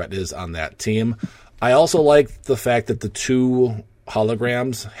big threat is on that team. I also like the fact that the 2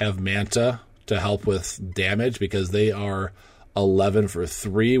 holograms have Manta to help with damage, because they are 11 for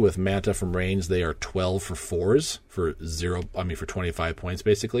 3 with Manta from range. They are 12 for 4s for 25 points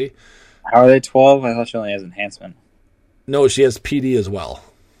basically. How are they 12? I thought she only has enhancement. No, she has PD as well.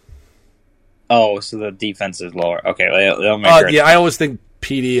 Oh, so the defense is lower. Okay, they'll make her. Yeah, I always think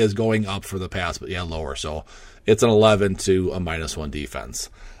PD is going up for the pass, but yeah, lower. So it's an 11 to a -1 defense.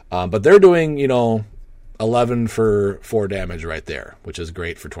 But they're doing, 11 for 4 damage right there, which is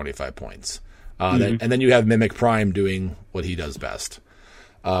great for 25 points. And then you have Mimic Prime doing what he does best.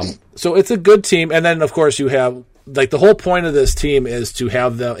 So it's a good team. And then, of course, you have, the whole point of this team is to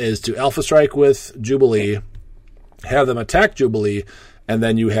Alpha Strike with Jubilee, have them attack Jubilee, and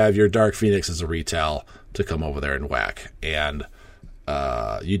then you have your Dark Phoenix as a retail to come over there and whack. And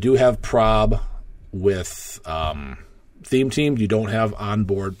you do have Prob with Theme Team. You don't have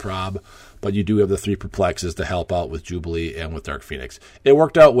onboard Prob, but you do have the 3 perplexes to help out with Jubilee and with Dark Phoenix. It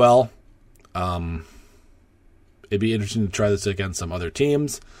worked out well. It'd be interesting to try this against some other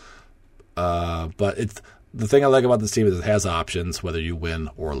teams. But the thing I like about this team is it has options whether you win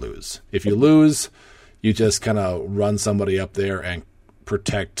or lose. If you lose, you just kind of run somebody up there and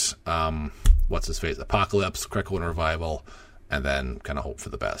protect Apocalypse, Krakoan Revival, and then kind of hope for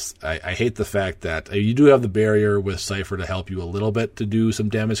the best. I hate the fact that you do have the barrier with Cypher to help you a little bit to do some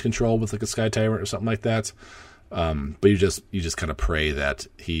damage control with like a Sky Tyrant or something like that. But you just kind of pray that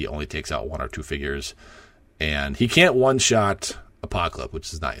he only takes out 1 or 2 figures, and he can't one-shot Apocalypse,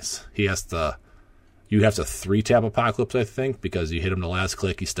 which is nice. You have to 3-tap Apocalypse, I think, because you hit him the last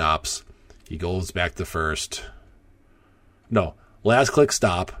click, he stops, he goes back to first. No, last click,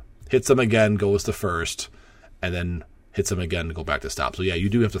 stop, hits him again, goes to first, and then hits him again to go back to stop. So yeah, you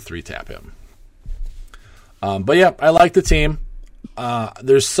do have to 3-tap him. But yeah, I like the team.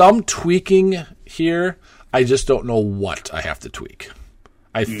 There's some tweaking here. I just don't know what I have to tweak.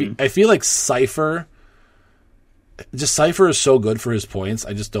 I feel like Cypher is so good for his points.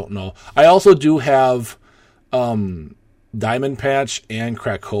 I just don't know. I also do have Diamond Patch and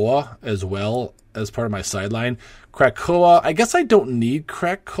Krakoa as well as part of my sideline. Krakoa, I guess I don't need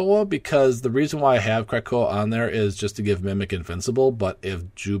Krakoa because the reason why I have Krakoa on there is just to give Mimic invincible, but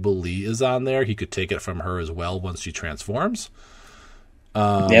if Jubilee is on there, he could take it from her as well once she transforms.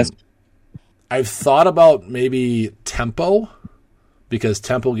 Yes. I've thought about maybe Tempo, because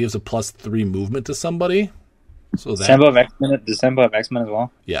Tempo gives a +3 movement to somebody. So that, does Tempo have X-Men as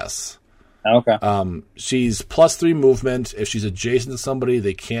well? Yes. Okay. She's +3 movement. If she's adjacent to somebody,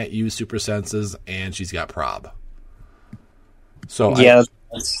 they can't use super senses, and she's got prob. So yeah,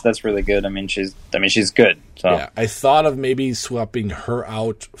 that's really good. I mean, she's good. So yeah, I thought of maybe swapping her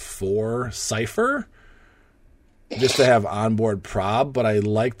out for Cypher, just to have onboard prob. But I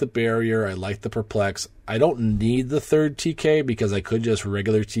like the barrier. I like the perplex. I don't need the 3rd TK because I could just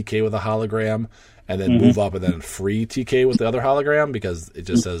regular TK with a hologram and then move up and then free TK with the other hologram, because it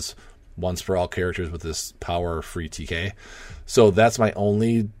just says once for all characters with this power free TK. So that's my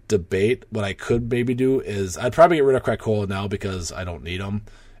only debate. What I could maybe do is I'd probably get rid of Krakoa now because I don't need them,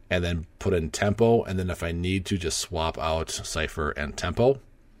 and then put in Tempo, and then if I need to, just swap out Cypher and Tempo,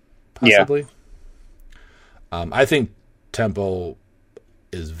 possibly. Yeah. I think Tempo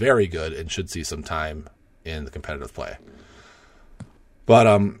is very good and should see some time in the competitive play. But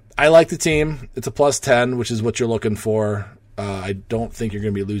I like the team. It's a +10, which is what you're looking for. I don't think you're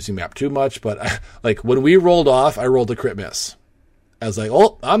going to be losing map too much, but like when we rolled off, I rolled a crit miss. I was like,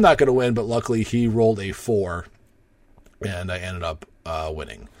 oh, I'm not going to win, but luckily he rolled a 4, and I ended up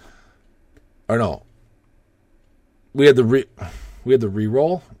winning. Or no, we had the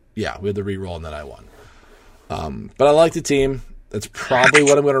re-roll. Yeah, we had the re-roll, and then I won. But I like the team. That's probably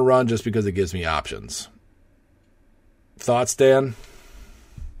what I'm going to run, just because it gives me options. Thoughts, Dan?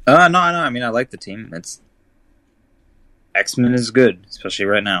 No. I mean, I like the team. X-Men is good, especially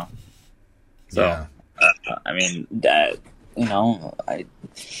right now. So, yeah. I mean,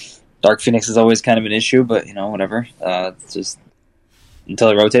 Dark Phoenix is always kind of an issue, but whatever. It's just until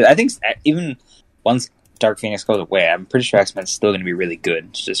it rotates. I think even once Dark Phoenix goes away, I'm pretty sure X-Men is still going to be really good.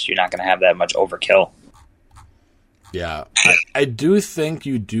 It's just you're not going to have that much overkill. Yeah, I do think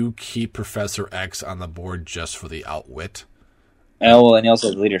you do keep Professor X on the board just for the outwit. Oh, well, and he also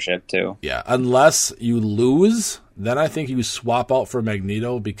has leadership, too. Yeah, unless you lose, then I think you swap out for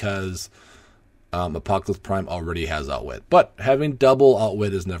Magneto, because Apocalypse Prime already has outwit. But having double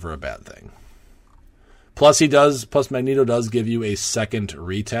outwit is never a bad thing. Plus Magneto does give you a second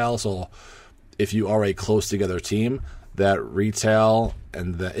retail, so if you are a close together team, that retail,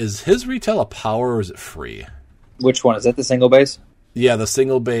 is his retail a power or is it free? Which one? Is that the single base? Yeah, the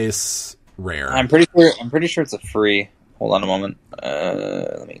single base rare. I'm pretty sure it's a free. Hold on a moment.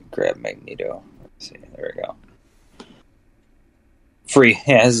 Let me grab Magneto. Let's see. There we go. Free.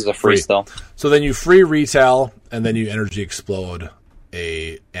 Yeah, this is a free still. So then you free retail, and then you energy explode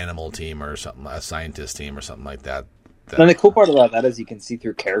a animal team or something, a scientist team or something like that. And the cool part about that is you can see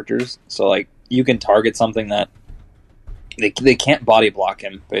through characters. So like you can target something that they can't body block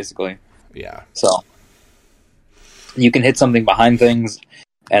him, basically. Yeah. So you can hit something behind things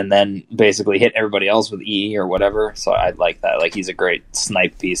and then basically hit everybody else with E or whatever. So I like that. Like, he's a great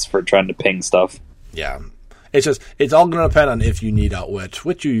snipe piece for trying to ping stuff. Yeah. It's all going to depend on if you need outwit,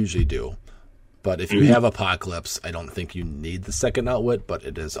 which you usually do. But if you have Apocalypse, I don't think you need the second outwit, but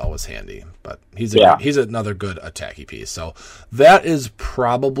it is always handy. But he's another good attacky piece. So that is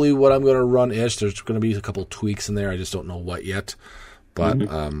probably what I'm going to run-ish. There's going to be a couple tweaks in there. I just don't know what yet. But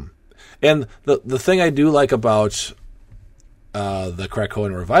and the thing I do like about the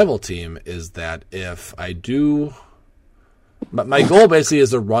Krakoan Revival team is that if I do... My goal basically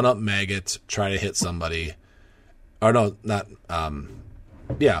is to run up Maggot, try to hit somebody. Or no, not...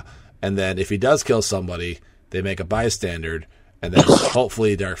 yeah. And then if he does kill somebody, they make a bystander, and then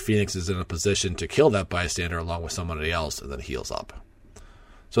hopefully Dark Phoenix is in a position to kill that bystander along with somebody else, and then heals up.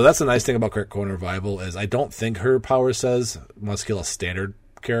 So that's the nice thing about Critical Revival is I don't think her power says must kill a standard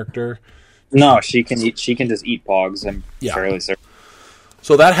character. No, she can just eat pogs. I'm fairly certain.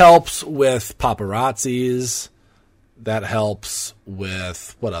 So that helps with paparazzis. That helps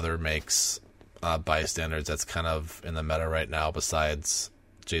with what other makes bystanders that's kind of in the meta right now besides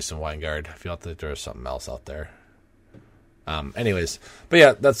Jason Weingard. I feel like there's something else out there. Anyways, but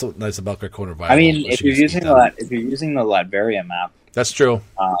yeah, that's what's nice about Critical Revival. I mean, if you're using the Latveria map, that's true.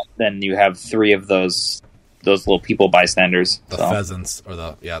 Then you have 3 of those little people bystanders. The pheasants, or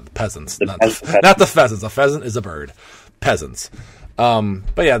the peasants. Not the pheasants. A pheasant is a bird. Peasants.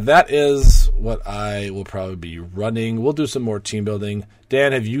 But yeah, that is what I will probably be running. We'll do some more team building.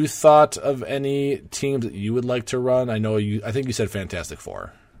 Dan, have you thought of any teams that you would like to run? I think you said Fantastic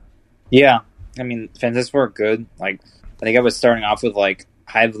Four. Yeah. I mean, Fantastic Four are good. Like, I think I was starting off with like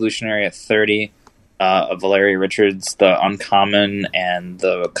High Evolutionary at 30, Valeria Richards, the Uncommon, and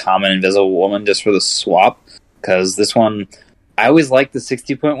the Common Invisible Woman just for the swap. Because this one, I always like the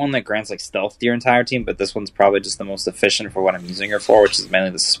 60-point one that grants like stealth to your entire team, but this one's probably just the most efficient for what I'm using her for, which is mainly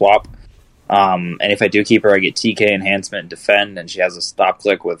the swap. And if I do keep her, I get TK enhancement and defend, and she has a stop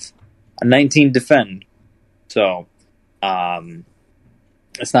click with a 19 defend. So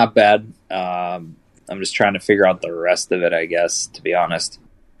it's not bad. I'm just trying to figure out the rest of it, I guess, to be honest.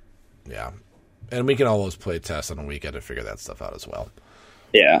 Yeah. And we can always play tests on a weekend to figure that stuff out as well.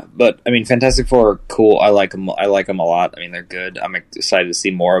 Yeah, but I mean, Fantastic Four are cool. I like them a lot. I mean, they're good. I'm excited to see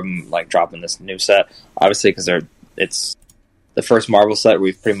more of them like dropping this new set. Obviously, because it's the first Marvel set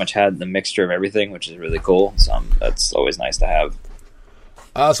we've pretty much had the mixture of everything, which is really cool. So that's always nice to have.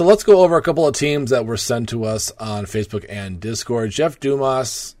 So let's go over a couple of teams that were sent to us on Facebook and Discord. Jeff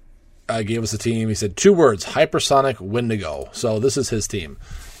Dumas gave us a team. He said 2 words: Hypersonic Wendigo. So this is his team.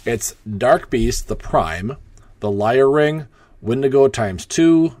 It's Dark Beast, the Prime, the Liar Ring, Wendigo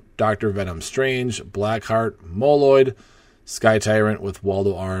 ×2, Dr. Venom Strange, Blackheart, Moloid, Sky Tyrant with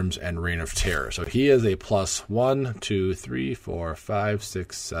Waldo Arms, and Reign of Terror. So he is a +1, 2, 3, 4, 5,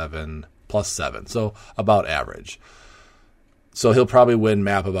 6, 7, +7. So about average. So he'll probably win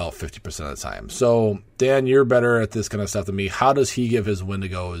map about 50% of the time. So, Dan, you're better at this kind of stuff than me. How does he give his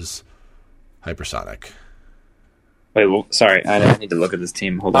Wendigos hypersonic? Wait, well, sorry, I need to look at this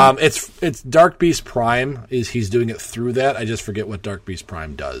team. Hold on. It's Dark Beast Prime. He's doing it through that. I just forget what Dark Beast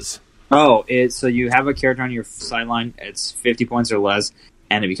Prime does. Oh, so you have a character on your sideline. It's 50 points or less,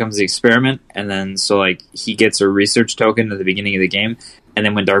 and it becomes the experiment. And then he gets a research token at the beginning of the game. And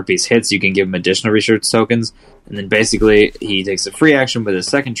then when Dark Beast hits, you can give him additional research tokens. And then basically he takes a free action with his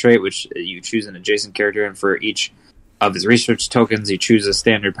second trait, which you choose an adjacent character, and for each of his research tokens, you choose a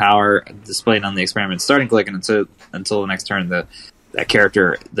standard power displayed on the experiment starting click, and until the next turn, the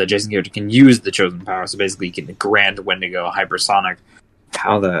adjacent character can use the chosen power. So basically, you can grant Wendigo hypersonic.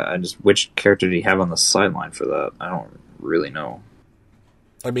 Which character did he have on the sideline for that? I don't really know.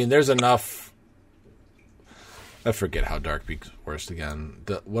 I mean, there's enough. I forget how Dark Beast works again.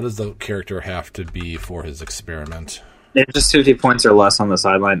 What does the character have to be for his experiment? It's just 50 points or less on the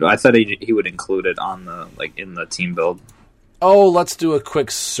sideline. I thought he would include it on in the team build. Oh, let's do a quick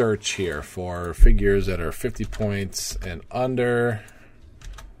search here for figures that are 50 points and under.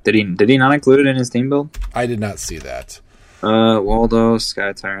 Did he not include it in his team build? I did not see that. Waldo,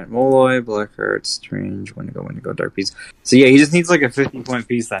 Sky Tyrant, Moloid, Blackheart, Strange, Wendigo, Dark Beast. So yeah, he just needs like a 50-point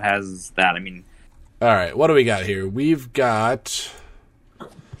piece that has that. I mean, all right, what do we got here? We've got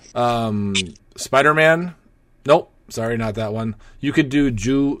Spider-Man. Nope. Sorry, not that one. You could do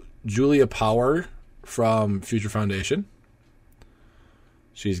Julia Power from Future Foundation.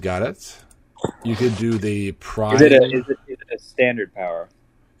 She's got it. You could do the Prime. Is it a standard power?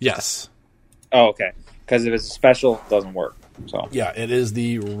 Yes. Oh, okay. Because if it's a special, it doesn't work. So yeah, it is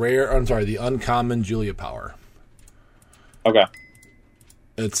the the uncommon Julia Power. Okay.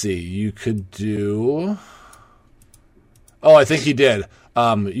 Let's see. You could do. Oh, I think he did.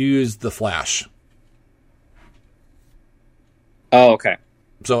 You used the Flash. Oh, okay.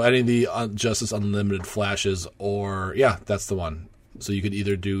 So any of the Justice Unlimited flashes, or yeah, that's the one. So you could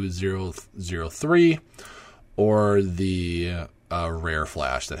either do 003 or the rare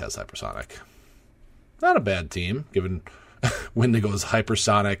flash that has hypersonic. Not a bad team, given Wendigo's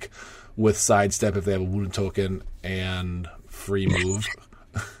hypersonic with sidestep if they have a wounded token and free move.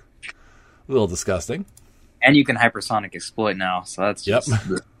 A little disgusting. And you can hypersonic exploit now, so that's just...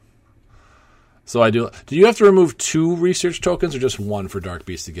 Yep. So I do. Do you have to remove 2 research tokens or just 1 for Dark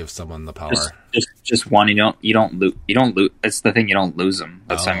Beast to give someone the power? Just 1. You don't lose. It's the thing. You don't lose them.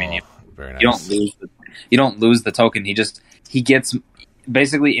 That's what I mean. Very nice. You don't lose the token. He gets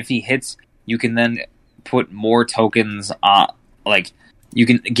basically if he hits, you can then put more tokens on. Like you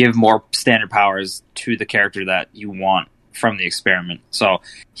can give more standard powers to the character that you want from the experiment. So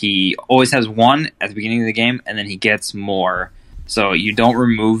he always has one at the beginning of the game, and then he gets more. So you don't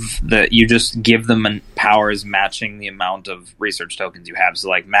remove you just give them powers matching the amount of research tokens you have. So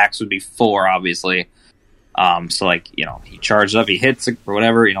like max would be 4, obviously. So like, he charges up, he hits or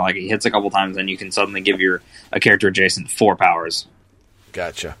whatever, like he hits a couple times, and you can suddenly give a character adjacent 4 powers.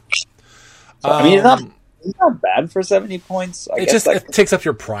 Gotcha. So, I mean, it's not bad for 70 points. It takes up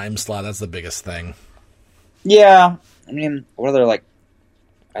your prime slot. That's the biggest thing. Yeah. I mean, are there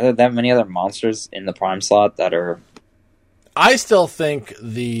that many other monsters in the prime slot that are... I still think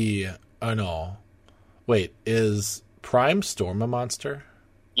is Prime Storm a monster?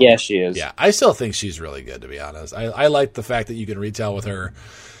 Yeah, she is. Yeah, I still think she's really good, to be honest. I like the fact that you can retail with her,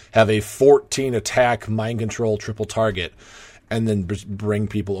 have a 14 attack, mind control, triple target, and then bring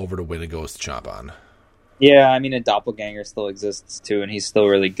people over to win a ghost chomp on. Yeah, I mean, a doppelganger still exists, too, and he's still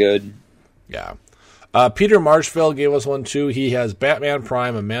really good. Yeah. Peter Marshfield gave us one, too. He has Batman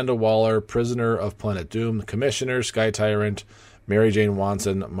Prime, Amanda Waller, Prisoner of Planet Doom, Commissioner, Sky Tyrant, Mary Jane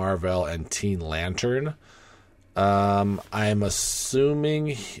Watson, Mar-Vell, and Teen Lantern. I'm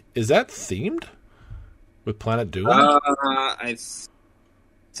assuming... Is that themed with Planet Doom? I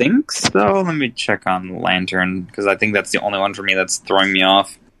think so. Let me check on Lantern, because I think that's the only one for me that's throwing me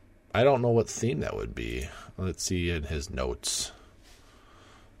off. I don't know what theme that would be. Let's see in his notes.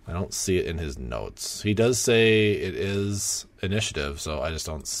 I don't see it in his notes. He does say it is initiative, so I just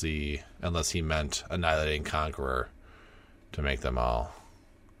don't see, unless he meant Annihilating Conqueror to make them all.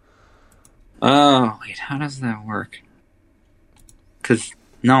 Oh, wait, how does that work? Because,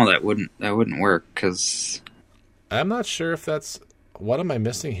 no, that wouldn't work, because... I'm not sure if that's... What am I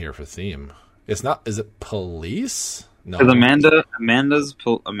missing here for theme? It's not... Is it police? No. Because Amanda...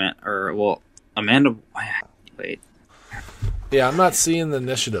 Wait. Yeah, I'm not seeing the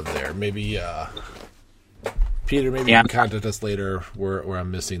initiative there. Maybe, Peter, you can contact us later where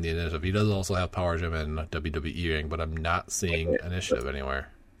I'm missing the initiative. He does also have Power Gem and WWE Ring, but I'm not seeing initiative anywhere.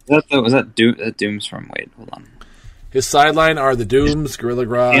 Was that Doom's from... Wait, hold on. His sideline are the Dooms, Gorilla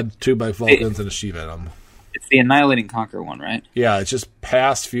Grodd, 2x Vulcans, and a She-Venom. It's the Annihilating Conqueror one, right? Yeah, it's just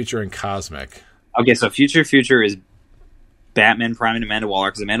past, future, and cosmic. Okay, so future is Batman Prime and Amanda Waller,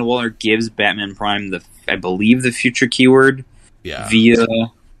 because Amanda Waller gives Batman Prime I believe the future keyword via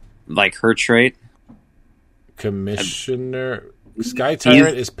like her trait. Commissioner Sky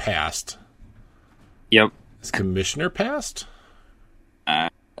Tyrant is past. Yep. Is Commissioner past? I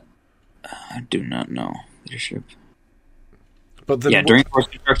do not know. Leadership. But then during course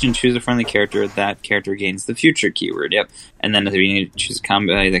construction, choose a friendly character. That character gains the future keyword. Yep. And then if you need to choose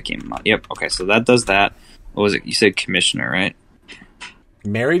combat, that came out. Yep. Okay, so that does that. What was it? You said Commissioner, right?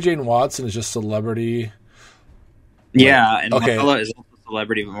 Mary Jane Watson is just celebrity. Yeah, and Mar-Vell is also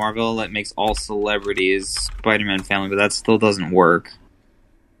celebrity, but Mar-Vell makes all celebrities Spider-Man family, but that still doesn't work.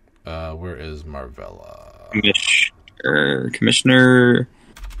 Where is Mar-Vell? Commissioner,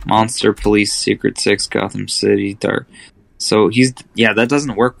 Monster, Police, Secret Six, Gotham City, Dark. So that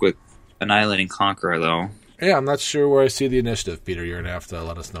doesn't work with Annihilating Conqueror, though. Yeah, I'm not sure where I see the initiative, Peter. You're going to have to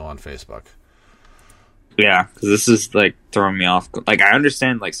let us know on Facebook. Yeah, because this is, like, throwing me off. Like, I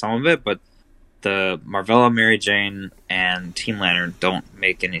understand, like, some of it, but the Mar-Vell, Mary Jane, and Teen Lantern don't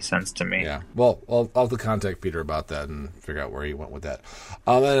make any sense to me. Yeah, well, I'll have to contact Peter about that and figure out where he went with that.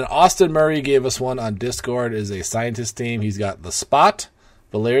 And Austin Murray gave us one on Discord. Is a scientist team. He's got the Spot,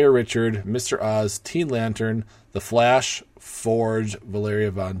 Valeria Richard, Mr. Oz, Teen Lantern, the Flash, Forge,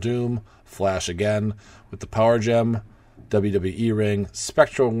 Valeria Von Doom, Flash again, with the Power Gem, WWE Ring,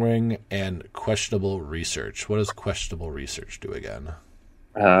 Spectral Ring, and Questionable Research. What does Questionable Research do again?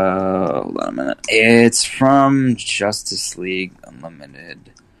 Hold on a minute. It's from Justice League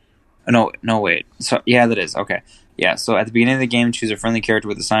Unlimited. No, wait. So, yeah, that is. Okay. Yeah, so at the beginning of the game, choose a friendly character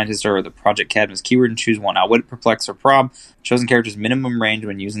with a scientist or the Project Cadmus keyword and choose one. Outwit, Perplex, or Prob. Chosen character's minimum range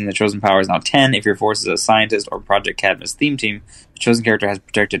when using the chosen power is now 10. If your force is a scientist or Project Cadmus theme team, the chosen character has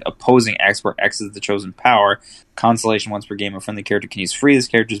protected opposing X, where X is the chosen power. Constellation once per game, a friendly character can use free. This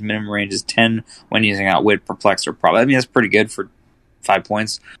character's minimum range is 10 when using Outwit, Perplex, or Prob. I mean, that's pretty good for 5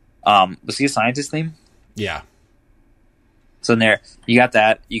 points. Was he a scientist theme? Yeah. So in there, you got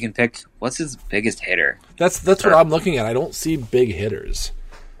that. You can pick, what's his biggest hitter? That's what I'm looking at. I don't see big hitters.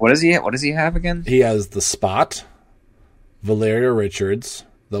 What does he have again? He has the Spot, Valeria Richards,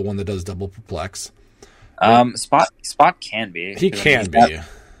 the one that does double perplex. Spot can be. He can be.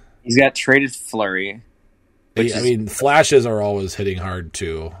 He's got traded flurry. I mean, flashes are always hitting hard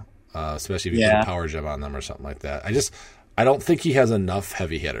too, especially if you put a power gem on them or something like that. I don't think he has enough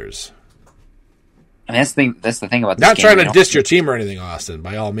heavy hitters. I mean, that's the thing about this Not game. trying to diss your team or anything, Austin,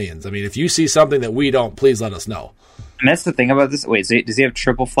 by all means. I mean, if you see something that we don't, please let us know. And that's the thing about this. Wait, so does he have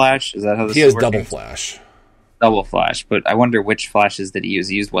triple flash? Is that how this He is has working? double flash. Double flash, but I wonder which flashes did he use?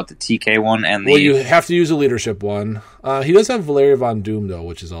 He used, what, the TK one and the... Well, you have to use a leadership one. He does have Valeria Von Doom, though,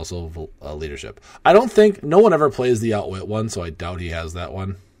 which is also leadership. I don't think... No one ever plays the Outwit one, so I doubt he has that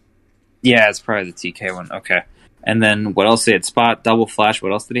one. Yeah, it's probably the TK one. Okay. And then what else? He had Spot, double flash.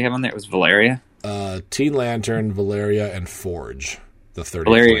 What else did he have on there? It was Valeria? Teen Lantern, Valeria, and Forge. The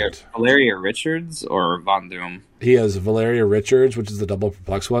 30 Valeria Richards or Von Doom? He has Valeria Richards, which is the double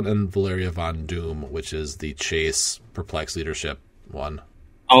perplex one, and Valeria Von Doom, which is the chase perplex leadership one.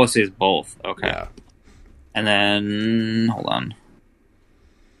 Oh, so he's both. Okay. Yeah. And then, hold on.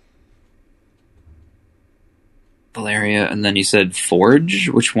 Valeria, and then you said Forge?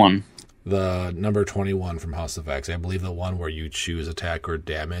 Which one? The number 21 from House of X. I believe the one where you choose attack or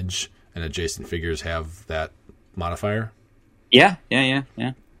damage, and adjacent figures have that modifier. Yeah.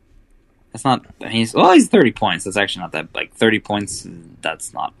 That's not. He's 30 points. That's actually not that. Like 30 points.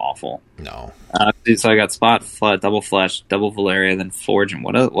 That's not awful. No. So I got Spot, double Flash, double Valeria, then Forge, and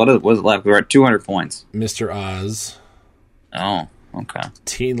what was left? We were at 200 points. Mr. Oz. Oh, okay.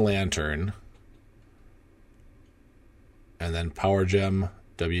 Teen Lantern. And then Power Gem,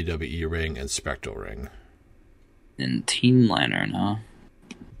 WWE Ring, and Spectral Ring. And Teen Lantern, huh?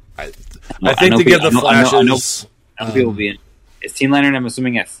 I think to give the flashes. I know people will be in. Is Teen Lantern, I'm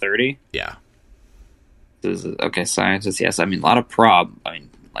assuming, at 30? Yeah. Okay, scientists, yes. I mean, a lot of prob. I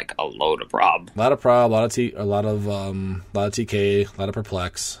mean, like a load of prob. A lot of prob, a lot of TK, a lot of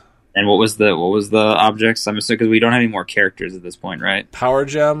perplex. And what was the objects? I'm assuming because we don't have any more characters at this point, right? Power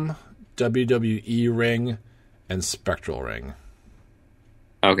Gem, WWE Ring, and Spectral Ring.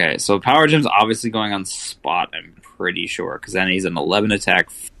 Okay, so Power Gem's obviously going on Spot, I'm pretty sure, because then he's an 11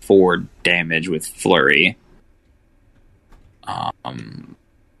 attack, 4 damage with Flurry.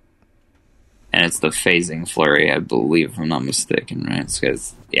 And it's the phasing Flurry, I believe, if I'm not mistaken, right?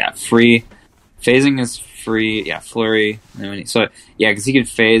 Because free phasing is free. Yeah, Flurry. So because he can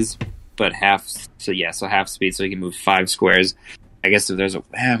phase, but half. So half speed, so he can move 5 squares. I guess if there's with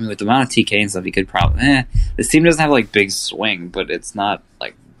the amount of TK and stuff, he could probably. This team doesn't have like big swing, but it's not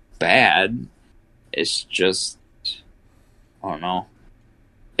like bad. It's just, I don't know.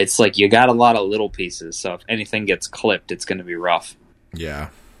 It's like you got a lot of little pieces, so if anything gets clipped, it's going to be rough. Yeah.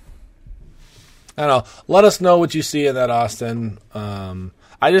 I don't know. Let us know what you see in that, Austin.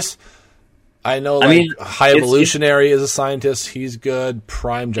 I know High Evolutionary is a scientist. He's good.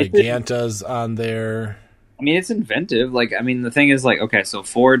 Prime Giganta's on there. I mean, it's inventive. Like, I mean, the thing is, like, okay, so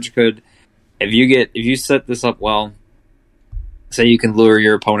Forge could, if you set this up well, say you can lure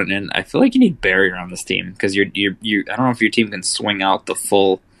your opponent in. I feel like you need barrier on this team because you. I don't know if your team can swing out the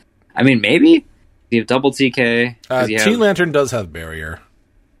full. I mean, maybe you have double TK. Teen Lantern does have barrier.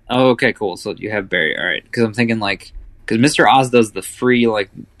 Oh, okay, cool. So you have barrier, all right? Because I'm thinking because Mr. Oz does the free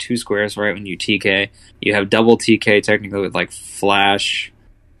 2 squares right when you TK. You have double TK technically with Flash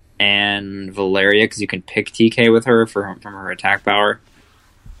and Valeria because you can pick TK with her from her attack power.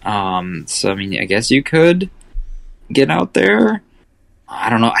 So I mean, I guess you could get out there. I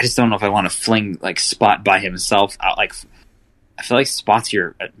don't know. I just don't know if I want to fling Spot by himself out. I feel like Spot's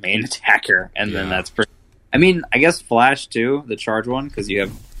your main attacker, and then that's pretty. I mean, I guess Flash too, the charge one, because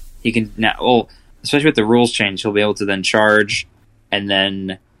he can now. Oh, especially with the rules change, he'll be able to then charge, and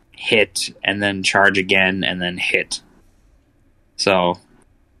then hit, and then charge again, and then hit. So,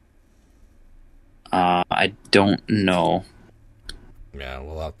 I don't know. Yeah,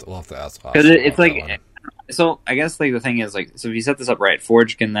 we'll have to ask. Because it's so I guess the thing is so if you set this up right,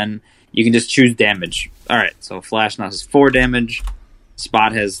 Forge can then you can just choose damage. All right, so Flash now has 4 damage,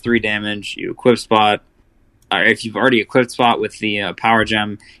 Spot has 3 damage. You equip Spot. If you've already equipped Spot with the Power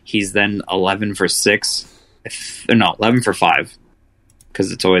Gem, he's then 11 for 6. 11 for 5,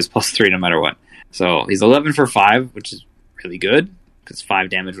 because it's always +3 no matter what. So he's 11 for 5, which is really good because 5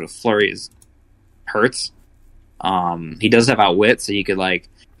 damage with Flurry hurts. He does have Outwit, so you could if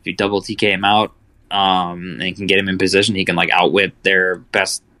you double TK him out, and you can get him in position, he can outwit their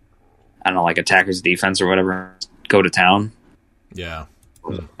best, I don't know, attacker's defense or whatever, go to town. Yeah.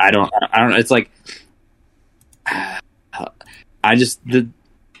 I don't it's I just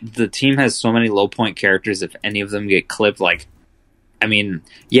the team has so many low point characters. If any of them get clipped, I mean,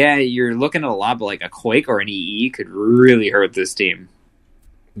 you're looking at a lot, but a Quake or an EE could really hurt this team.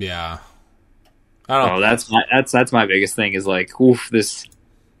 Yeah. I don't know. That's my biggest thing is this.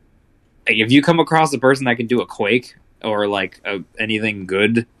 If you come across a person that can do a Quake or anything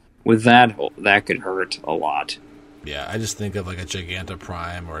good with that could hurt a lot. Yeah, I just think of a Giganta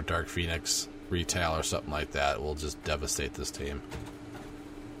Prime or a Dark Phoenix retail or something like that will just devastate this team.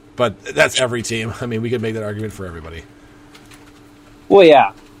 But that's every team. I mean, we could make that argument for everybody. Well,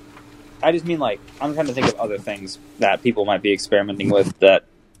 yeah. I just mean, like, I'm trying to think of other things that people might be experimenting with that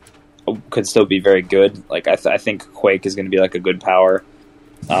could still be very good. Like, I think Quake is going to be, like, a good power.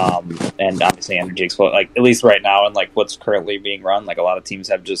 And obviously Energy Explosion, like, at least right now, and, like, what's currently being run, like, a lot of teams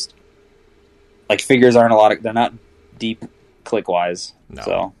have just, like, figures aren't they're not deep click-wise. No.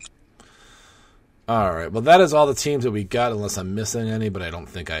 So. All right. Well, that is all the teams that we got, unless I'm missing any, but I don't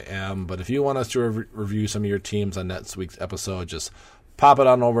think I am. But if you want us to review some of your teams on next week's episode, just pop it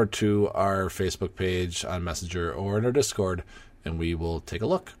on over to our Facebook page on Messenger or in our Discord, and we will take a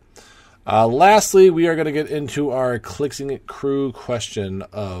look. Lastly, we are going to get into our Clixing Crew question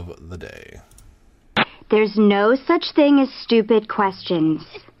of the day. There's no such thing as stupid questions,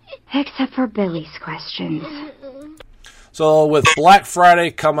 except for Billy's questions. So with Black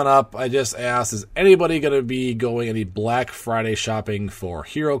Friday coming up, I just asked, is anybody going to be going any Black Friday shopping for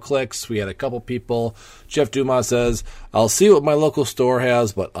HeroClix? We had a couple people. Jeff Dumas says, I'll see what my local store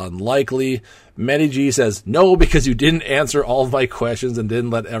has, but unlikely. Manny G says, no, because you didn't answer all of my questions and didn't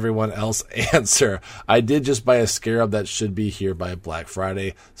let everyone else answer. I did just buy a Scarab that should be here by Black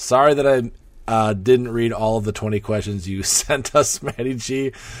Friday. Sorry that I didn't read all of the 20 questions you sent us, Manny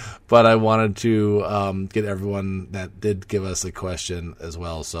G, but I wanted to get everyone that did give us a question as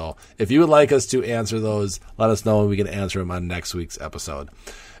well. So if you would like us to answer those, let us know and we can answer them on next week's episode.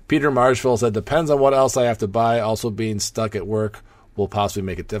 Peter Marshville said, depends on what else I have to buy. Also being stuck at work will possibly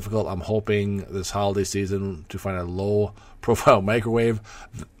make it difficult. I'm hoping this holiday season to find a low-profile microwave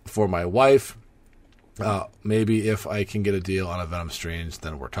for my wife. Maybe if I can get a deal on a Venom Strange,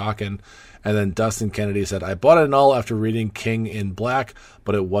 then we're talking. And then Dustin Kennedy said, I bought a null after reading King in Black,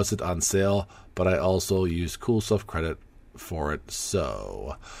 but it wasn't on sale. But I also used Cool Stuff credit for it.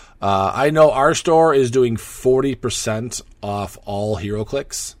 So I know our store is doing 40% off all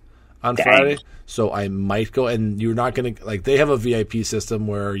HeroClix on Friday. So I might go, and you're not going to, like, they have a VIP system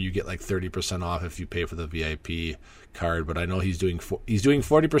where you get like 30% off if you pay for the VIP card. But I know he's doing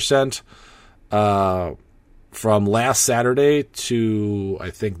 40%. From last Saturday to, I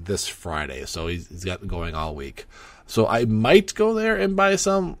think, this Friday. So he's got going all week. So I might go there and buy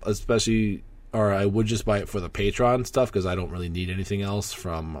some, especially, or I would just buy it for the Patreon stuff because I don't really need anything else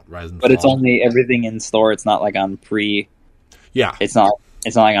from Rise and Fall. But it's only everything in store. It's not like on Yeah. It's not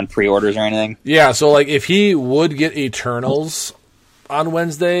like on pre-orders or anything. Yeah, so like if he would get Eternals on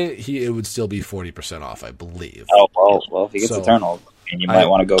Wednesday, it would still be 40% off, I believe. Oh, well, if he gets Eternals, you might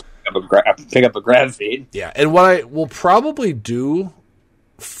want to go pick up a grab feed. Yeah, and what I will probably do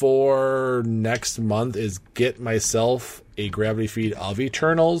for next month is get myself a gravity feed of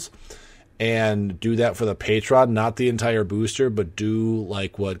Eternals and do that for the Patreon, not the entire booster, but do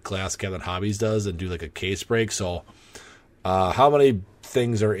like what Glass Cannon Hobbies does and do like a case break. So how many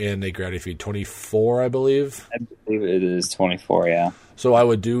things are in a gravity feed? 24, I believe? I believe it is 24, yeah. So I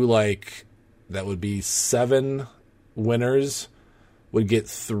would do like, that would be 7 winners would get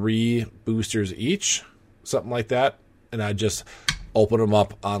 3 boosters each, something like that. And I'd just open them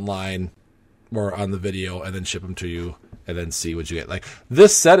up online or on the video and then ship them to you and then see what you get. Like,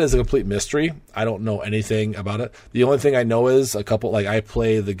 this set is a complete mystery. I don't know anything about it. The only thing I know is I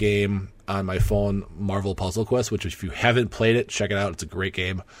play the game on my phone, Marvel Puzzle Quest, which if you haven't played it, check it out. It's a great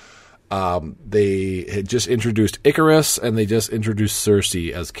game. They had just introduced Icarus, and they just introduced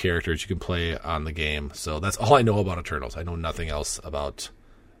Cersei as characters you can play on the game. So that's all I know about Eternals. I know nothing else about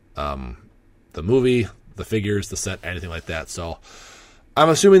the movie, the figures, the set, anything like that. So I'm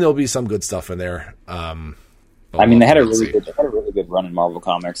assuming there'll be some good stuff in there. I mean, they had a really good run in Marvel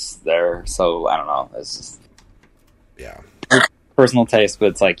Comics there. So I don't know. It's just personal taste, but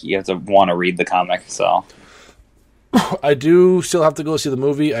it's like you have to want to read the comic. So. I do still have to go see the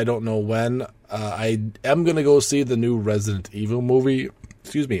movie. I don't know when. I am going to go see the new Resident Evil movie,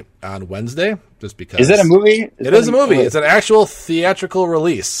 on Wednesday, just because. Is it a movie? It is a movie. It's an actual theatrical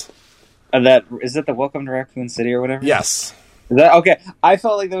release. Is it the Welcome to Raccoon City or whatever? Yes. Is that okay? I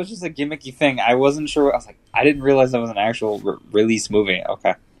felt like that was just a gimmicky thing. I wasn't sure. I was like, I didn't realize that was an actual release movie.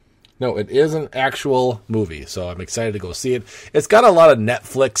 Okay. No, it is an actual movie, so I'm excited to go see it. It's got a lot of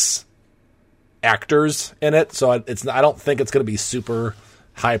Netflix actors in it, so I don't think it's going to be super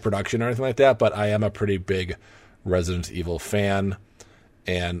high production or anything like that, but I am a pretty big Resident Evil fan,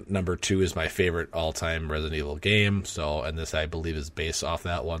 and number 2 is my favorite all-time Resident Evil game, and this, I believe, is based off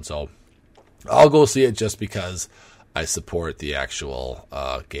that one, so I'll go see it just because I support the actual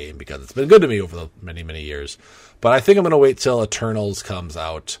game, because it's been good to me over the many, many years. But I think I'm going to wait till Eternals comes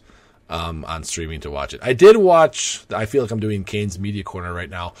out on streaming to watch it. I did watch, I feel like I'm doing Kane's Media Corner right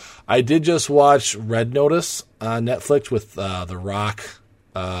now. I did just watch Red Notice on Netflix with The Rock,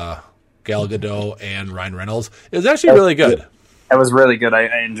 Gal Gadot, and Ryan Reynolds. It was actually really good. That was really good.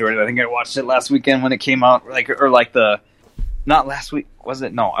 I enjoyed it. I think I watched it last weekend when it came out, not last week, was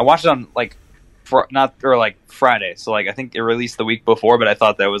it? No, I watched it on Friday. So I think it released the week before, but I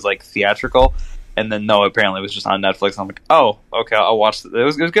thought that was theatrical. And then no, apparently it was just on Netflix. I'm like, oh, okay, I'll watch it. It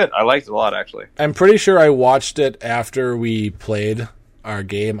was good. I liked it a lot, actually. I'm pretty sure I watched it after we played our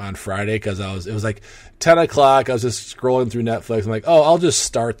game on Friday because it was 10 o'clock. I was just scrolling through Netflix. I'm like, oh, I'll just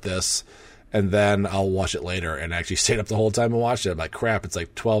start this and then I'll watch it later. And I actually stayed up the whole time and watched it. I'm like, crap, it's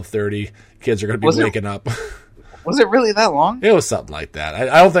 12:30. Kids are going to be waking up. Was it really that long? It was something like that.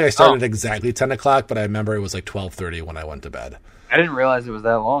 I don't think I started exactly 10 o'clock, but I remember it was 12:30 when I went to bed. I didn't realize it was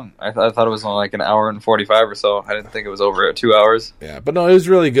that long. I thought it was only an hour and 45 or so. I didn't think it was over 2 hours. Yeah, but no, it was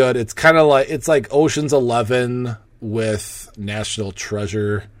really good. It's kind of it's like Ocean's 11 with National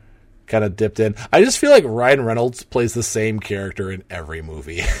Treasure kind of dipped in. I just feel like Ryan Reynolds plays the same character in every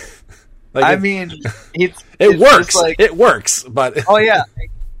movie. It works. It works, but oh yeah,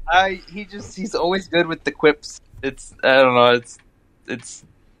 he's always good with the quips. I don't know.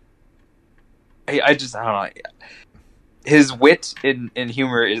 I don't know. His wit in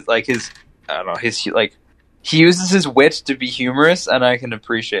humor is he uses his wit to be humorous, and I can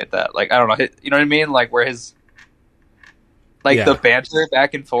appreciate that. I don't know, you know what I mean? Where his the banter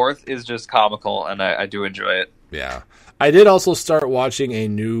back and forth is just comical, and I do enjoy it. Yeah, I did also start watching a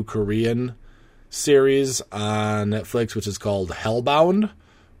new Korean series on Netflix, which is called Hellbound.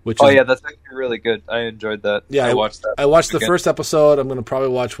 Yeah, that's actually really good. I enjoyed that. Yeah, I watched that. I watched the first episode. I'm going to probably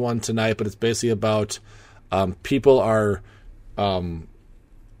watch one tonight, but it's basically about people are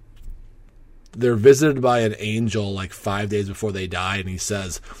they're visited by an angel 5 days before they die, and he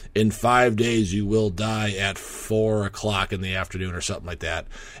says, in 5 days you will die at 4 o'clock in the afternoon or something like that.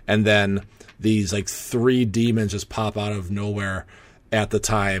 And then these 3 demons just pop out of nowhere at the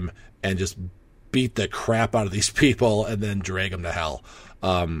time and just beat the crap out of these people and then drag them to hell.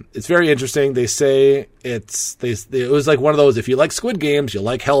 It's very interesting. They say it was one of those, if you like Squid Games, you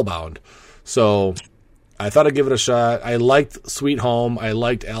like Hellbound. So I thought I'd give it a shot. I liked Sweet Home. I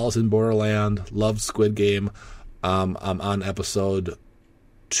liked Alice in Borderland. Loved Squid Game. I'm on episode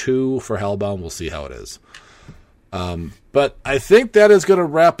 2 for Hellbound. We'll see how it is. But I think that is going to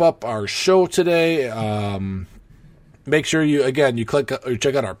wrap up our show today. Make sure you check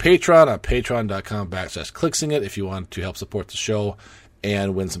out our Patreon at patreon.com/clicksingit if you want to help support the show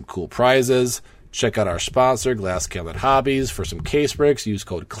and win some cool prizes. Check out our sponsor, Glass Cabinet Hobbies, for some case breaks. Use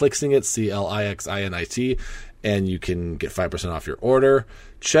code CLIXINGIT, CLIXINIT, and you can get 5% off your order.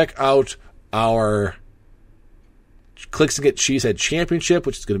 Check out our Clicksingit Cheesehead Championship,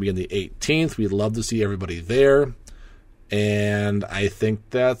 which is going to be on the 18th. We'd love to see everybody there. And I think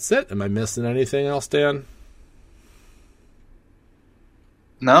that's it. Am I missing anything else, Dan?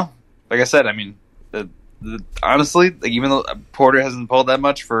 No. Like I said, honestly, even though Porter hasn't pulled that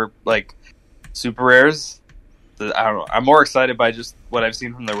much for super rares, I don't know. I'm more excited by just what I've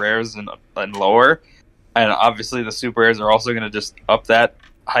seen from the rares and lower, and obviously the super rares are also going to just up that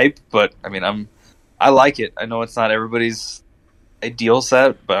hype. But I like it. I know it's not everybody's ideal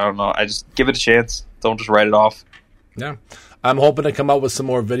set, but I don't know. I just give it a chance. Don't just write it off. Yeah, I'm hoping to come out with some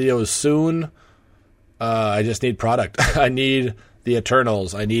more videos soon. I just need product. I need the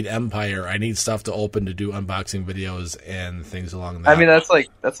Eternals. I need Empire. I need stuff to open to do unboxing videos and things along that.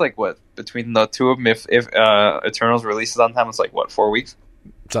 That's what between the two of them. If Eternals releases on time, it's 4 weeks,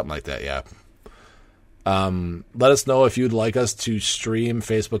 something like that. Yeah. Let us know if you'd like us to stream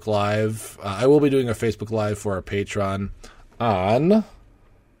Facebook Live. I will be doing a Facebook Live for our Patreon on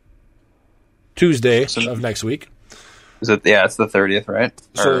Tuesday of next week. Is it? Yeah, it's the 30th, right?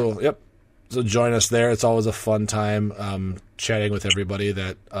 Yep. So join us there. It's always a fun time chatting with everybody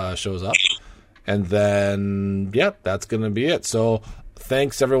that shows up. And then, that's going to be it. So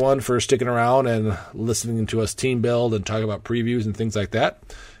thanks, everyone, for sticking around and listening to us team build and talk about previews and things like that.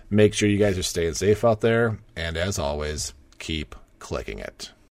 Make sure you guys are staying safe out there. And as always, keep clicking it.